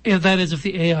resources. If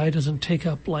the AI doesn't take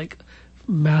up like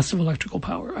massive electrical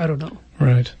power. I don't know.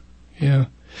 Right. Yeah.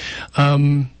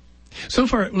 So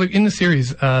far, like in the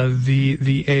series,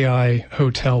 the AI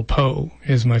Hotel Poe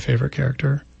is my favorite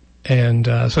character, and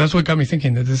so that's what got me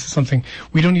thinking that this is something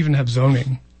we don't even have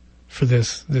zoning for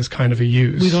this kind of a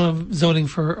use. We don't have zoning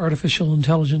for artificial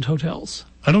intelligent hotels.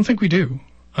 I don't think we do.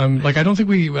 I don't think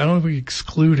we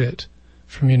exclude it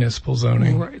from municipal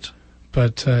zoning. Right.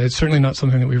 But it's certainly not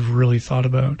something that we've really thought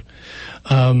about.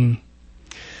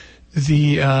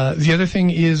 The other thing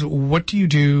is, what do you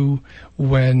do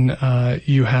when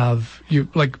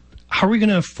how are we going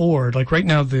to afford, like right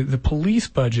now, the police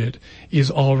budget is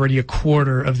already a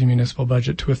quarter of the municipal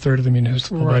budget to a third of the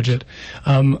municipal budget.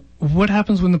 What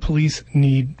happens when the police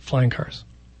need flying cars?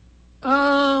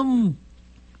 My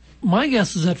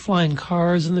guess is that flying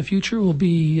cars in the future will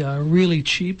be really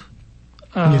cheap.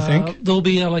 You think? There'll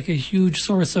be like a huge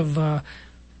source of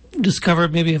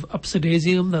discovered maybe of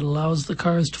upsidasium that allows the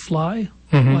cars to fly,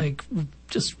 like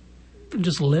just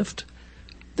lift.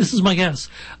 This is my guess.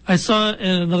 I saw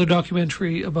in another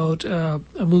documentary about a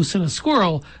moose and a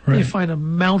squirrel. Right. They find a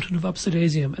mountain of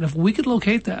upsidasium, and if we could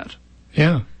locate that,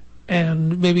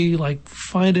 and maybe like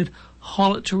find it,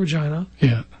 haul it to Regina,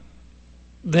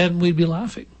 then we'd be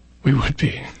laughing. We would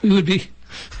be.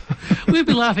 We'd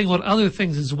be laughing about other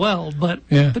things as well, but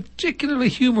particularly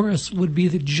humorous would be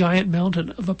the giant mountain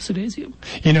of upsidasium.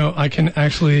 You know, I can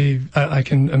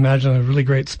imagine a really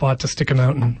great spot to stick a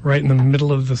mountain right in the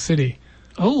middle of the city.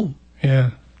 Oh.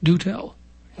 Yeah. Do tell.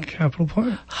 Capitol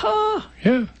Point. Huh.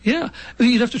 Yeah. Yeah.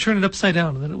 You'd have to turn it upside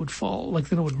down and then it would fall. Like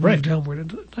then it would move downward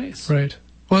into nice. Right.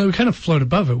 Well, it would kind of float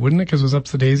above it, wouldn't it? Because it was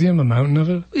upsidasium, a mountain of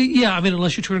it. Yeah, I mean,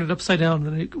 unless you turn it upside down,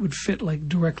 then it would fit like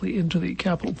directly into the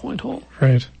Capitol Point hole.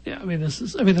 Right. Yeah, I mean,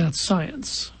 that's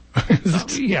science.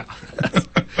 Yeah.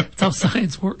 That's how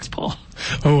science works, Paul.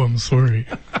 Oh, I'm sorry.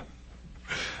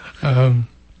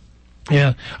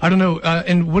 Yeah, I don't know.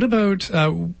 And what about...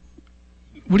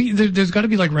 there's got to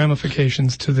be like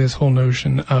ramifications to this whole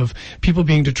notion of people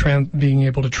being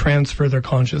able to transfer their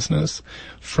consciousness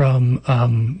from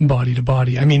body to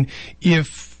body. I mean,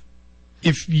 if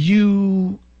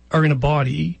you are in a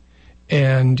body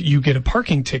and you get a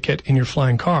parking ticket in your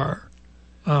flying car,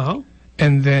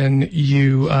 and then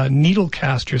you needle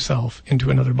cast yourself into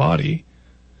another body,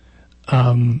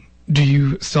 do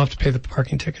you still have to pay the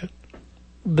parking ticket?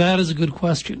 That is a good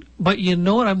question. But you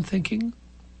know what I'm thinking?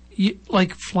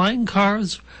 Like flying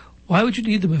cars, why would you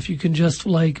need them if you can just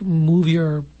like move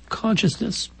your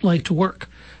consciousness like to work?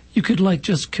 You could like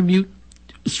just commute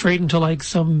straight into like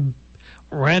some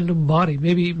random body.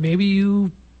 Maybe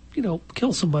you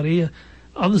kill somebody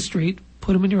on the street,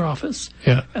 put them in your office,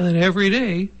 and then every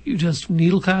day you just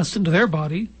needle cast into their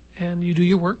body and you do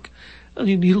your work and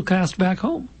you needle cast back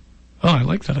home. Oh, I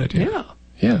like that idea. Yeah.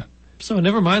 Yeah. So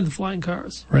never mind the flying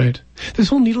cars. Right. This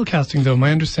whole needle casting, though,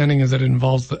 my understanding is that it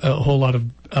involves a whole lot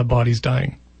of bodies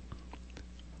dying.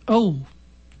 Oh,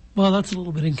 well, that's a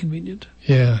little bit inconvenient.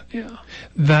 Yeah. Yeah.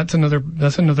 That's another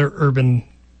urban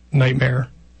nightmare,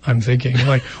 I'm thinking.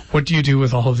 Like, what do you do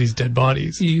with all of these dead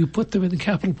bodies? You put them in the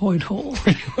Capitol Point hole.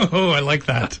 Oh, I like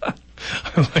that. I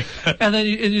like that. And then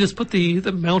you just put the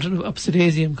mountain of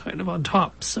upsidasium kind of on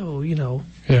top. So, so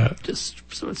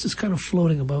it's just kind of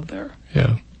floating above there.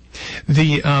 Yeah.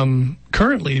 The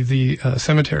currently the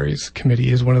cemeteries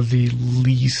committee is one of the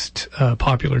least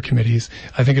popular committees.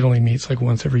 I think it only meets like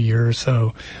once every year or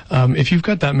so. If you've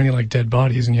got that many like dead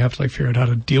bodies and you have to like figure out how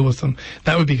to deal with them,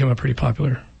 that would become a pretty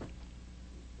popular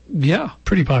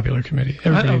committee.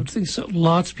 I would think so.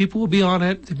 Lots of people will be on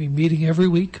it. They'd be meeting every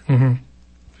week. Mm-hmm.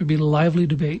 There'd be a lively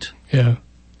debate. Yeah.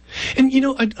 And,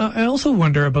 I also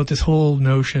wonder about this whole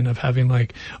notion of having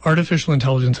like artificial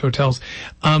intelligence hotels.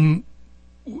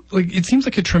 Like it seems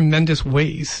like a tremendous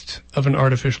waste of an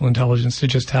artificial intelligence to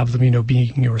just have them,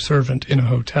 being your servant in a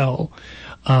hotel.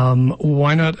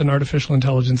 Why not an artificial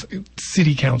intelligence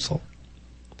city council?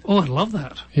 Oh, I love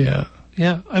that. Yeah.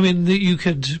 Yeah. I mean,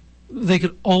 they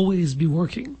could always be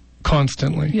working.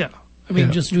 Constantly. Yeah. I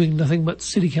mean, just doing nothing but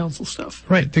city council stuff.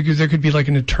 Right. There could be like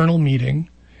an eternal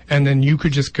meeting, and then you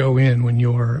could just go in when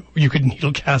you could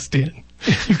needle cast in.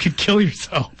 You could kill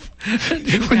yourself.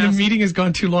 When the meeting has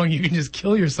gone too long, you can just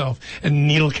kill yourself and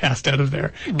needle cast out of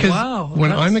there. Wow.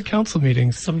 When I'm at council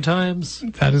meetings, sometimes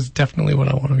that is definitely what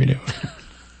I want to be doing.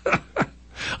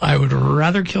 I would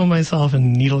rather kill myself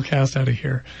and needle cast out of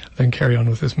here than carry on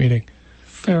with this meeting.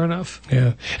 Fair enough.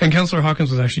 Yeah. And Councillor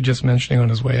Hawkins was actually just mentioning on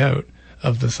his way out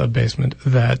of the sub-basement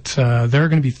that there are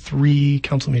going to be 3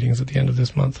 council meetings at the end of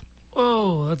this month.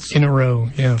 Oh, that's in a row.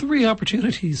 Yeah, 3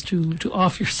 opportunities to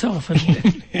off yourself and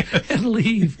and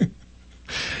leave.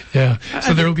 Yeah.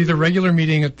 So there will be the regular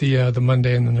meeting at the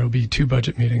Monday, and then there will be 2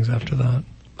 budget meetings after that.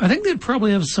 I think they'd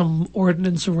probably have some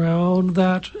ordinance around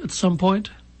that at some point,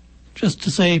 just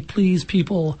to say, please,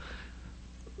 people,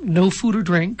 no food or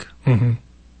drink, and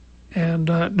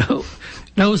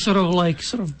no sort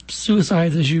of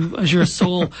suicides as your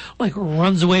soul like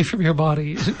runs away from your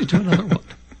body to another one.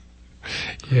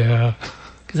 Yeah.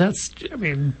 Because are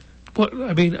they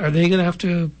going to have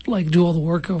to like do all the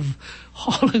work of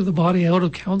hauling the body out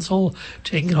of council,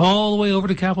 taking it all the way over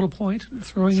to Capitol Point, and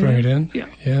throwing it in? Yeah.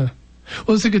 Yeah.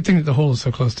 Well, it's a good thing that the hole is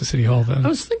so close to City Hall then. I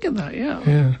was thinking that, yeah.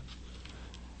 Yeah.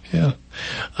 Yeah.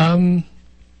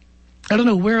 I don't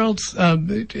know where else. Have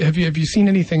you seen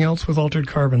anything else with altered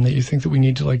carbon that you think that we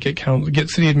need to like get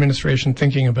city administration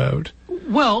thinking about?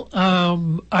 Well,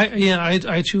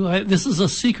 I too. This is a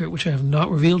secret which I have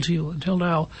not revealed to you until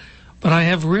now, but I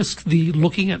have risked the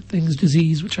looking at things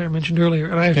disease, which I mentioned earlier,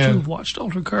 and I have too watched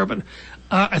altered carbon.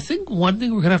 I think one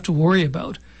thing we're going to have to worry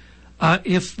about,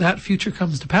 if that future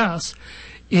comes to pass,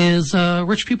 is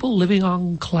rich people living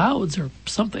on clouds or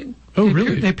something. Oh,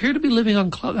 really? They appear to be living on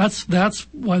clouds. That's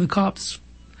why the cops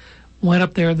went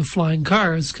up there in the flying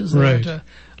cars, because they had to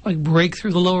like break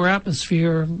through the lower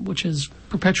atmosphere, which is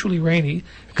perpetually rainy,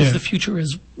 because the future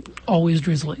is always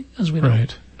drizzly, as we know.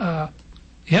 Right.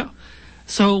 Yeah.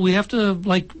 So we have to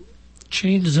like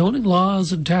change zoning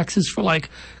laws and taxes for like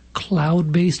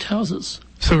cloud-based houses.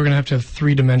 So we're going to have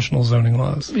three-dimensional zoning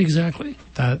laws. Exactly.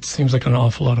 That seems like an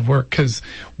awful lot of work, because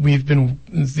the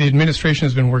administration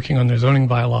has been working on their zoning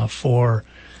bylaw for,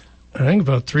 I think,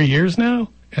 about 3 years now,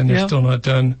 and they're still not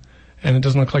done, and it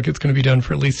doesn't look like it's going to be done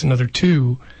for at least another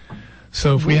 2.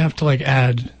 So if we have to like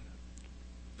add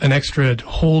an extra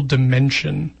whole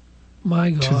dimension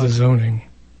to the zoning.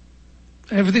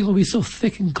 Everything will be so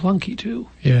thick and clunky too.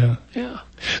 Yeah. Yeah.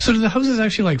 So do the houses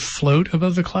actually like float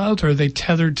above the clouds, or are they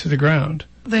tethered to the ground?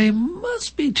 They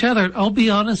must be tethered. I'll be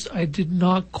honest, I did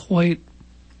not quite.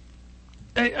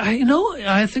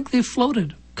 I think they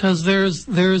floated, because there's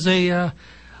a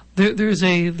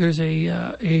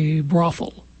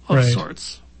brothel of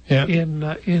sorts. Yeah. In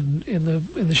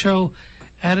the show,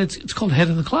 and it's called Head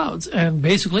in the Clouds, and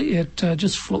basically it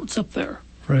just floats up there.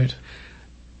 Right.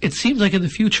 It seems like in the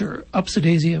future,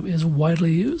 upsidasium is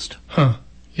widely used. Huh.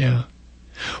 Yeah.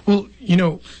 Well,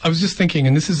 I was just thinking,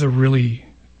 and this is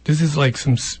like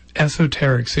some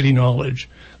esoteric city knowledge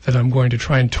that I'm going to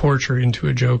try and torture into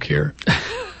a joke here.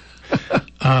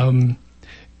 In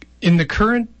the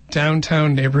current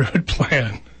downtown neighborhood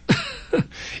plan,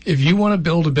 if you want to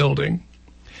build a building,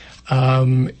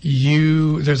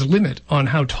 there's a limit on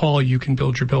how tall you can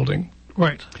build your building.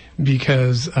 Right.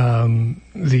 Because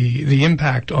the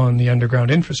impact on the underground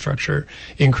infrastructure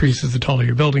increases the taller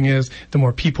your building is, the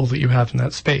more people that you have in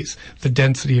that space. The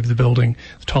density of the building,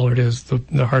 the taller it is,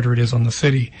 the harder it is on the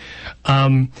city.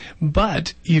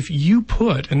 But if you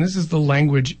put, and this is the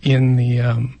language in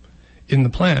the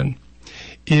plan,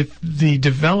 if the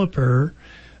developer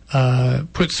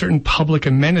puts certain public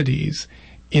amenities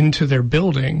into their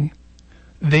building,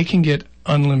 they can get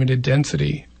unlimited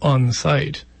density on the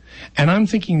site. And I'm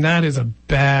thinking that is a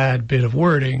bad bit of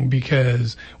wording,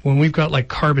 because when we've got like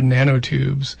carbon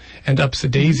nanotubes and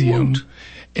upsidasium,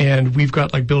 and we've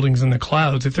got like buildings in the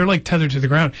clouds, if they're like tethered to the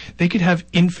ground, they could have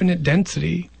infinite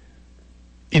density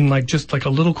in like just like a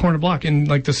little corner block in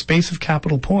like the space of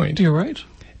Capitol Point. You're right.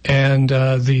 And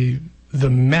the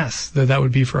mess that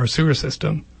would be for our sewer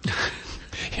system.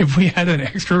 If we had an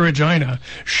extra Regina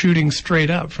shooting straight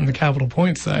up from the Capitol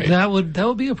Point site, that would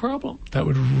be a problem. That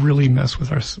would really mess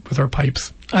with our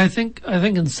pipes. I think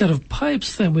instead of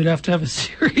pipes, then we'd have to have a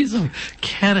series of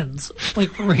cannons,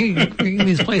 like ringing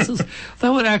these places. That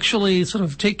would actually sort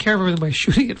of take care of everything by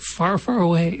shooting it far, far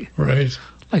away. Right.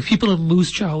 Like people in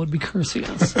Moose Jaw would be cursing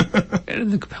us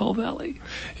in the Capel Valley.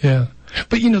 Yeah,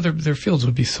 but their fields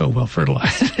would be so well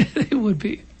fertilized. They would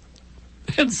be.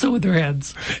 And so would their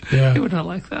heads. Yeah. They would not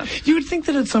like that. You would think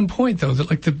that at some point, though, that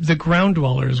like the ground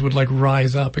dwellers would like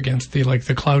rise up against the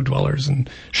cloud dwellers and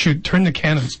turn the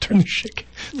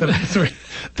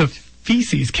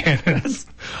feces cannons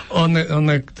on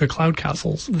the cloud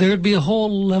castles. There'd be a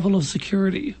whole level of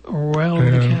security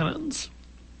around the cannons.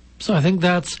 So I think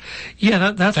that's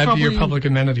that'd probably be your public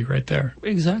amenity right there.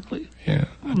 Exactly. Yeah.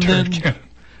 A turret cannon.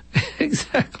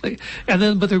 Exactly.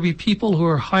 But there'd be people who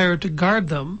are hired to guard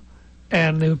them.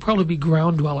 And they would probably be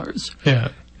ground dwellers.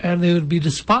 Yeah. And they would be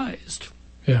despised.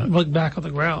 Yeah. Like back on the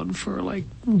ground for like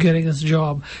getting this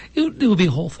job. It would be a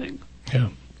whole thing. Yeah.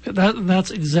 That's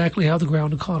exactly how the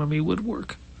ground economy would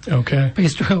work. Okay.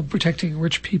 Based around protecting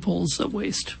rich people's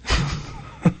waste.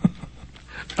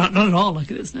 Not at all like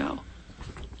it is now.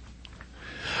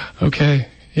 Okay.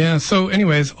 Yeah. So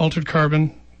anyways, altered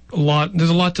carbon. There's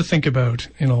a lot to think about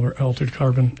in altered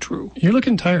carbon. True. You're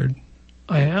looking tired.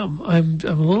 I am. I'm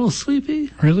a little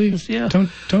sleepy. Really? Yeah.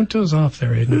 Don't doze off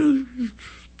there, Aidan.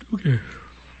 Okay.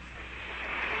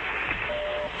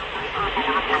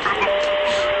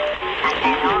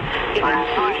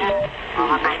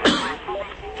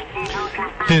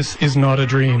 This is not a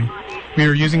dream. We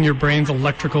are using your brain's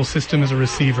electrical system as a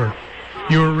receiver.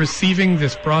 You are receiving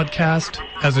this broadcast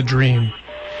as a dream.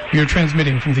 We are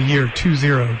transmitting from the year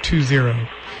 2020.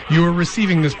 You are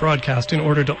receiving this broadcast in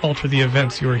order to alter the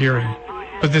events you are hearing.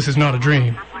 But this is not a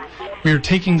dream. We are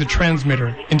taking the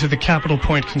transmitter into the Capital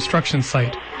Point construction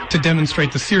site to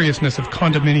demonstrate the seriousness of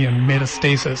condominium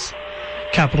metastasis.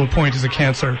 Capital Point is a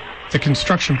cancer. The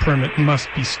construction permit must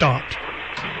be stopped.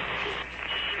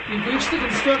 You've reached the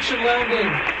construction landing.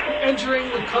 Entering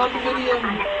the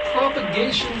condominium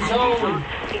propagation zone.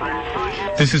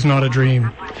 This is not a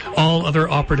dream. All other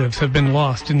operatives have been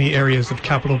lost in the areas of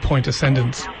Capital Point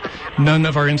ascendance. None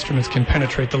of our instruments can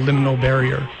penetrate the liminal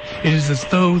barrier. It is as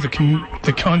though the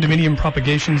condominium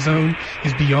propagation zone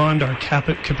is beyond our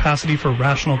capacity for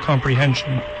rational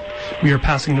comprehension. We are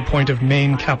passing the point of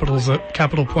main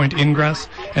Capital Point ingress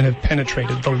and have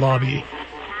penetrated the lobby.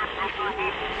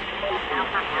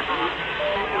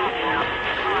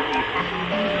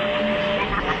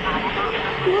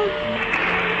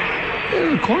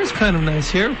 The decor's kind of nice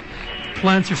here.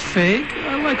 Plants are fake.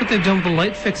 I like what they've done with the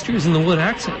light fixtures and the wood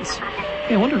accents.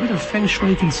 Hey, I wonder who their feng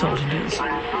shui consultant is.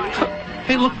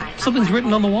 Hey, look, something's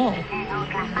written on the wall.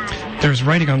 There's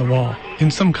writing on the wall, in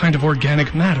some kind of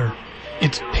organic matter.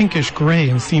 It's pinkish gray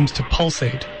and seems to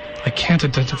pulsate. I can't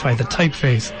identify the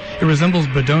typeface. It resembles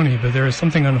Bodoni, but there is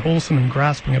something unwholesome and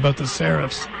grasping about the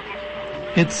serifs.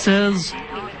 It says,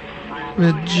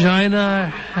 Regina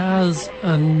has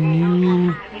a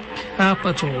new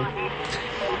capital.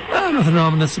 Nothing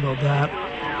ominous about that.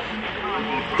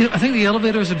 You know, I think the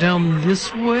elevators are down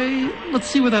this way. Let's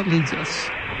see where that leads us.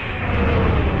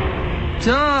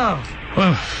 Duh!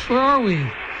 Where are we?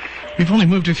 We've only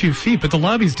moved a few feet, but the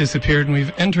lobby's disappeared, and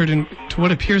we've entered into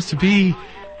what appears to be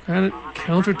granite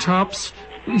countertops,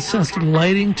 recessed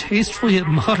lighting, tasteful yet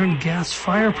modern gas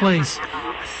fireplace.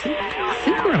 I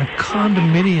think we're in a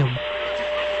condominium.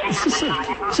 Is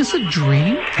this a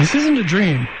dream? This isn't a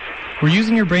dream. We're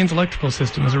using your brain's electrical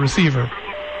system as a receiver.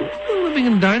 The living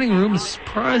and dining room is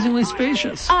surprisingly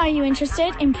spacious. Are you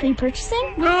interested in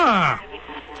pre-purchasing?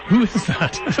 Who is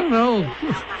that? I don't know.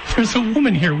 There's a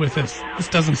woman here with us. This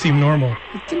doesn't seem normal.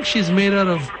 I think she's made out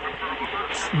of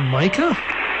mica?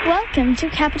 Welcome to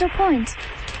Capital Point.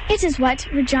 It is what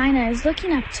Regina is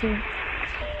looking up to.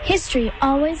 History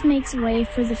always makes way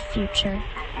for the future.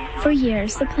 For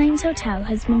years, the Plains Hotel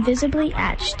has been visibly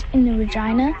etched in the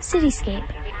Regina cityscape.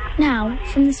 Now,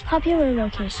 from this popular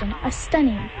location, a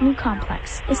stunning new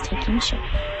complex is taking shape.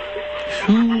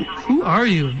 Who are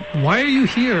you? Why are you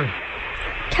here?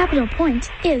 Capital Point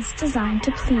is designed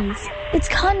to please. It's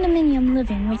condominium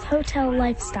living with hotel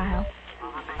lifestyle.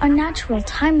 Our natural,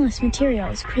 timeless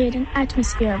materials create an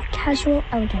atmosphere of casual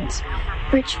elegance.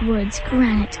 Rich woods,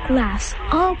 granite, glass,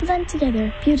 all blend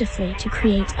together beautifully to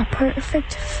create a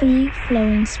perfect,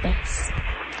 free-flowing space.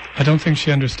 I don't think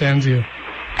she understands you.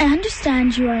 I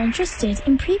understand you are interested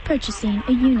in pre-purchasing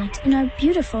a unit in our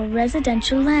beautiful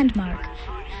residential landmark.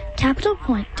 Capital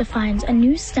Point defines a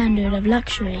new standard of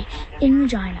luxury in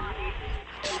Regina.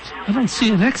 I don't see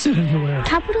an exit anywhere.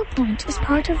 Capital Point is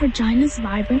part of Regina's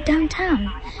vibrant downtown.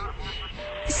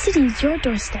 The city is your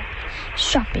doorstep.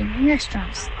 Shopping,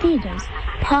 restaurants, theaters,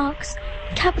 parks.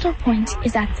 Capital Point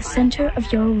is at the center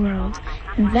of your world.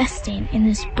 Investing in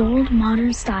this bold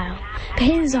modern style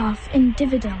pays off in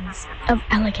dividends of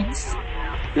elegance.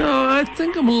 You know, I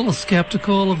think I'm a little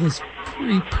skeptical of this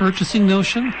pre-purchasing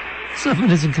notion.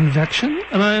 7 is in convection,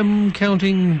 and I'm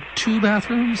counting 2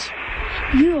 bathrooms.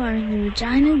 You are in the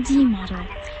Regina D model.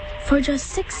 For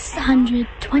just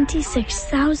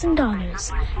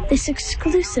 $626,000, this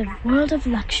exclusive world of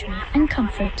luxury and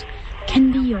comfort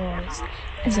can be yours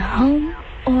as a home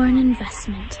or an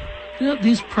investment. You know,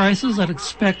 these prices, I'd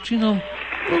expect, a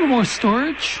little more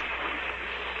storage.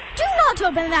 Do not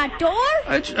open that door!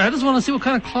 I just want to see what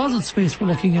kind of closet space we're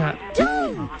looking at.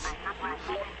 Don't!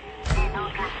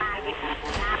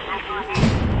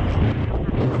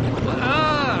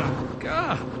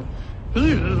 God.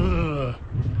 Ugh.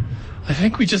 I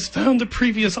think we just found the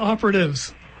previous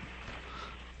operatives.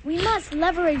 We must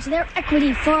leverage their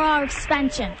equity for our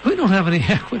expansion. We don't have any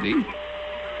equity.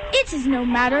 It is no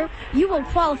matter. You will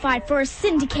qualify for a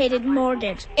syndicated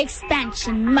mortgage.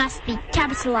 Expansion must be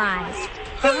capitalized.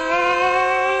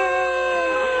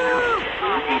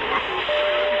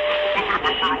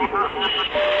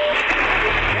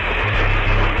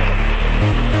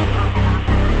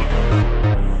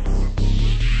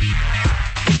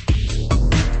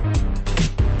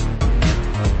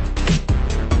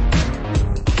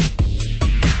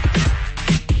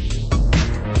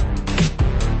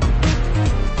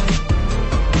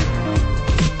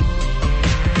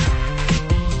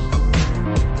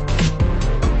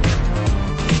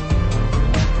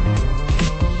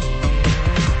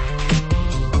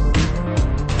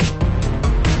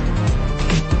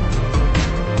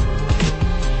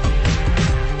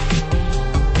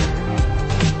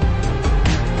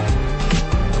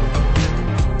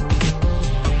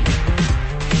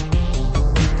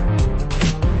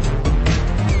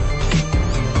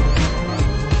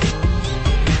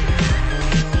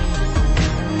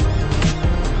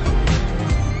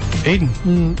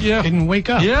 Aiden. Yeah. Aiden, wake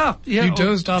up. Yeah. You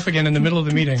dozed off again in the middle of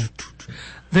the meeting.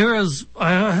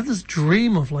 I had this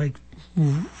dream of like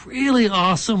really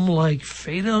awesome like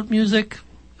fade out music.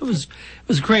 It was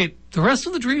great. The rest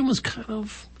of the dream was kind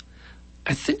of,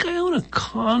 I think I own a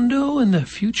condo in the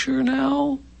future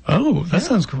now. Oh, that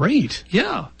sounds great.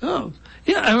 Yeah. Oh,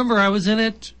 yeah. I remember I was in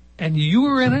it and you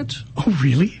were in it. Oh,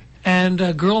 really? And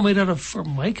a girl made out of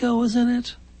Formica was in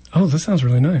it. Oh, that sounds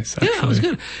really nice. Actually. Yeah, it was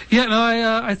good. Yeah,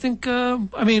 no, I think, I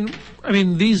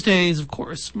mean, these days, of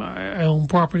course, I own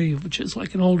property, which is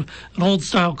like an old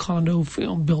style condo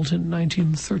built in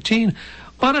 1913.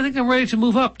 But I think I'm ready to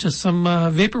move up to some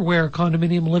vaporware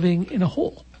condominium living in a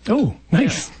hole. Oh,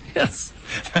 nice. Yeah. Yes.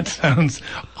 That sounds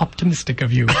optimistic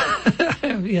of you.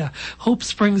 Yeah. Hope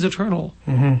springs eternal.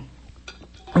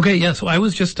 Mm-hmm. Okay, yeah, so I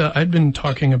was just, I'd been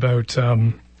talking about,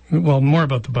 more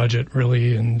about the budget,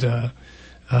 really, and the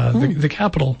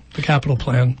capital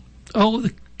plan. Oh,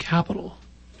 the capital.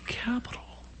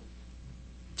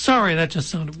 Sorry, that just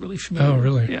sounded really familiar. Oh,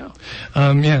 really?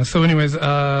 Yeah. So anyways,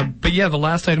 but yeah, the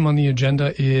last item on the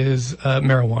agenda is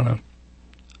marijuana.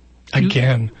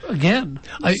 Again.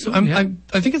 I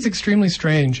think it's extremely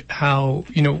strange how,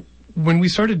 when we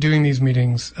started doing these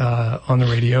meetings on the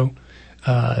radio,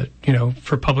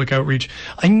 for public outreach,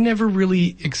 I never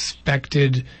really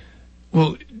expected,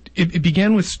 it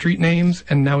began with street names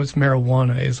and now it's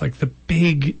marijuana is like the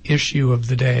big issue of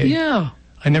the day. Yeah.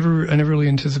 I never really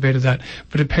anticipated that.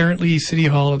 But apparently City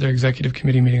Hall at their executive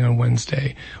committee meeting on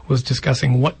Wednesday was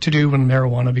discussing what to do when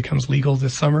marijuana becomes legal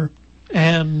this summer.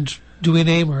 And do we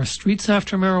name our streets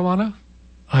after marijuana?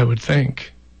 I would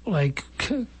think. Like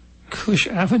Cush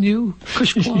Avenue?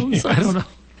 Cush Close? Yes. I don't know.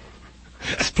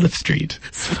 Spliff Street.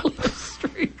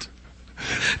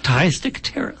 Tie Stick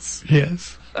Terrace.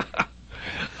 Yes.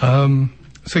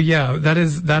 So yeah,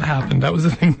 that happened. That was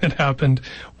the thing that happened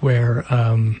where,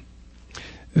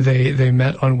 they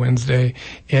met on Wednesday,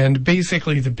 and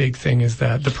basically the big thing is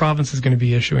that the province is going to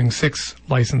be issuing 6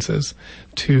 licenses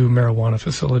to marijuana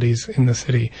facilities in the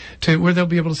city to where they'll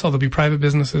be able to sell. There'll be private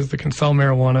businesses that can sell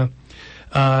marijuana.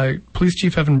 Police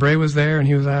Chief Evan Bray was there, and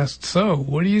he was asked, so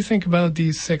what do you think about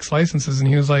these 6 licenses? And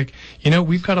he was like,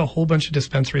 we've got a whole bunch of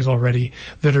dispensaries already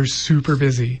that are super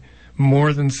busy,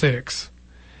 more than 6.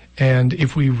 And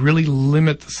if we really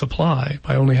limit the supply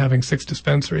by only having 6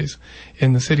 dispensaries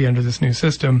in the city under this new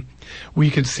system, we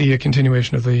could see a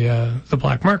continuation of the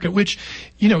black market, which,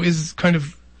 is kind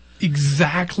of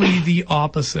exactly the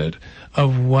opposite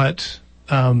of what,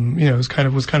 was kind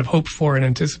of hoped for and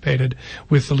anticipated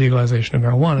with the legalization of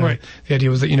marijuana. Right. The idea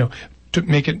was that, to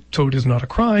make it so it is not a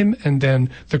crime, and then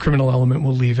the criminal element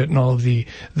will leave it and all of the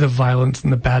violence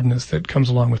and the badness that comes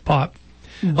along with pot.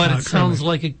 But it sounds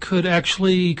like it could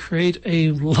actually create a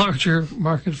larger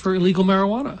market for illegal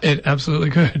marijuana. It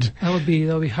absolutely could. That would be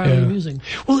highly amusing.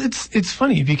 Well, it's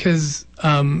funny because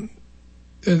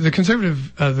the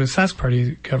conservative, the Sask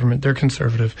Party government, they're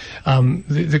conservative.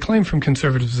 The claim from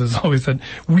conservatives is always that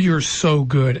we are so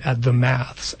good at the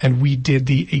maths and we did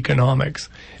the economics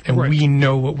and we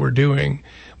know what we're doing.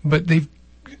 But they've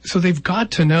got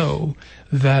to know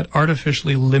that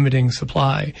artificially limiting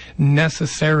supply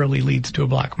necessarily leads to a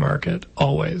black market,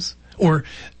 always. Or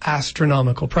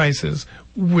astronomical prices,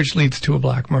 which leads to a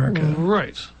black market.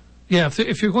 Right. Yeah,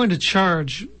 if you're going to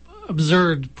charge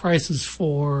absurd prices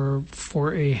for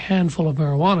a handful of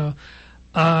marijuana,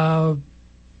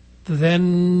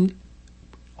 then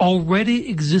already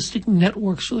existing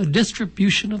networks for the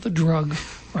distribution of the drug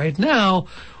right now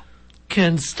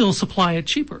can still supply it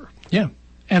cheaper. Yeah.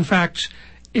 In fact,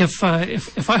 if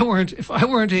I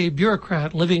weren't a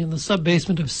bureaucrat living in the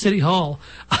sub-basement of City Hall,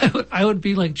 I would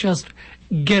be like just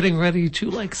getting ready to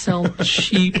like sell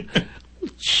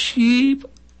cheap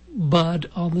bud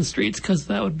on the streets, because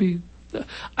that would be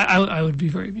I would be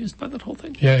very amused by that whole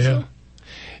thing. Yeah.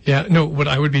 No, what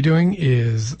I would be doing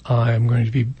is I'm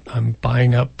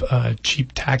buying up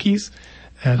cheap tackies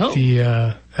at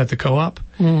the co-op,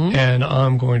 and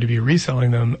I'm going to be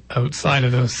reselling them outside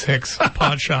of those 6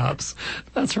 pot shops.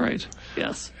 That's right.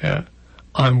 Yes. Yeah.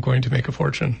 I'm going to make a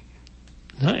fortune.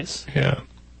 Nice. Yeah.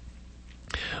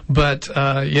 But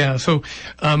so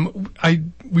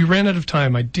we ran out of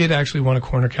time. I did actually want to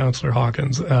corner Councillor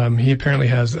Hawkins. He apparently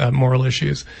has moral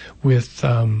issues with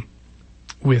pot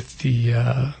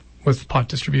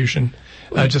distribution,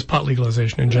 just pot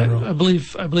legalization in general. I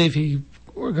believe he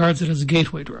regards it as a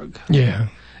gateway drug. Yeah.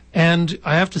 And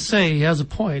I have to say, he has a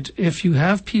point. If you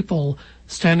have people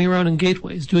standing around in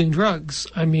gateways doing drugs,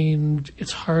 I mean,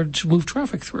 it's hard to move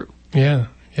traffic through. Yeah.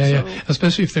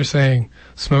 Especially if they're saying,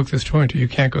 smoke this joint or you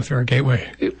can't go through our gateway.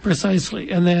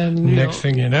 Precisely. And then, next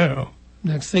thing you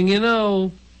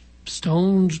know,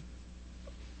 stoned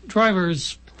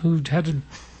drivers who had to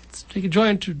take a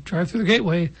joint to drive through the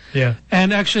gateway. Yeah.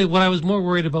 And actually, what I was more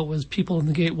worried about was people in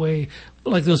the gateway,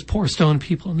 like those poor stone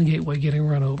people in the gateway getting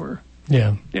run over.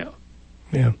 Yeah. Yeah.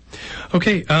 Yeah.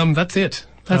 Okay, that's it.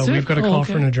 That's it? We've got a call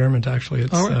for an adjournment, actually.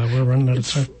 It's right. We're running out of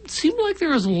time. It seemed like there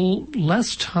was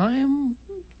less time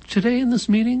today in this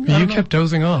meeting. You kept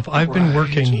dozing off. I've been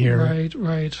working here.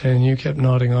 Right. And you kept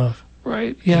nodding off.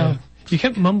 Right, yeah. You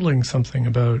kept mumbling something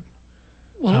about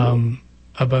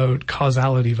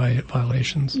causality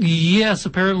violations. Yes,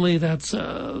 apparently that's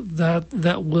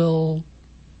that will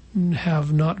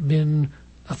have not been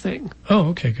a thing. Oh,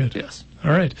 okay, good. Yes.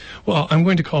 All right. Well, I'm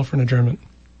going to call for an adjournment.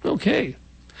 Okay.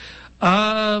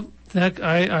 That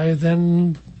I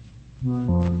then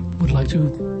would like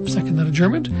to second that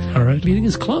adjournment. All right. The meeting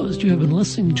is closed. You have been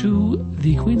listening to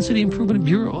the Queen City Improvement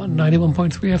Bureau on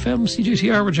 91.3 FM,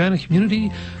 CJTR Regina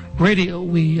Community Radio.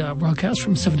 We broadcast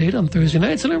from 7 to 8 on Thursday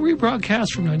nights and I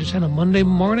rebroadcast from 9 to 10 on Monday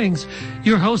mornings.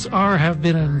 Your hosts have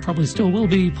been, and probably still will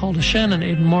be, Paul Deschen and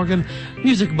Aidan Morgan.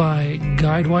 Music by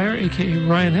Guidewire, a.k.a.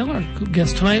 Ryan Hill. Our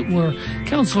guests tonight were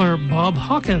Councillor Bob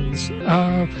Hawkins.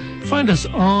 Find us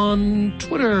on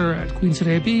Twitter at Queen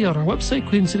City IB, on our website,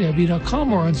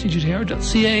 queencityib.com, or on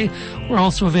cgtr.ca. We're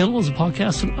also available as a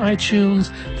podcast on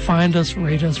iTunes. Find us,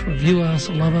 rate us, review us,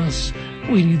 love us.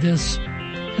 We need this,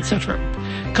 etc.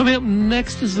 Coming up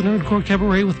next is the Nerdcore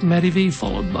Cabaret with Maddie V,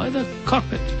 followed by the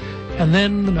Cockpit, and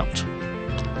then the Melt.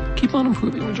 Keep on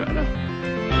improving, Regina.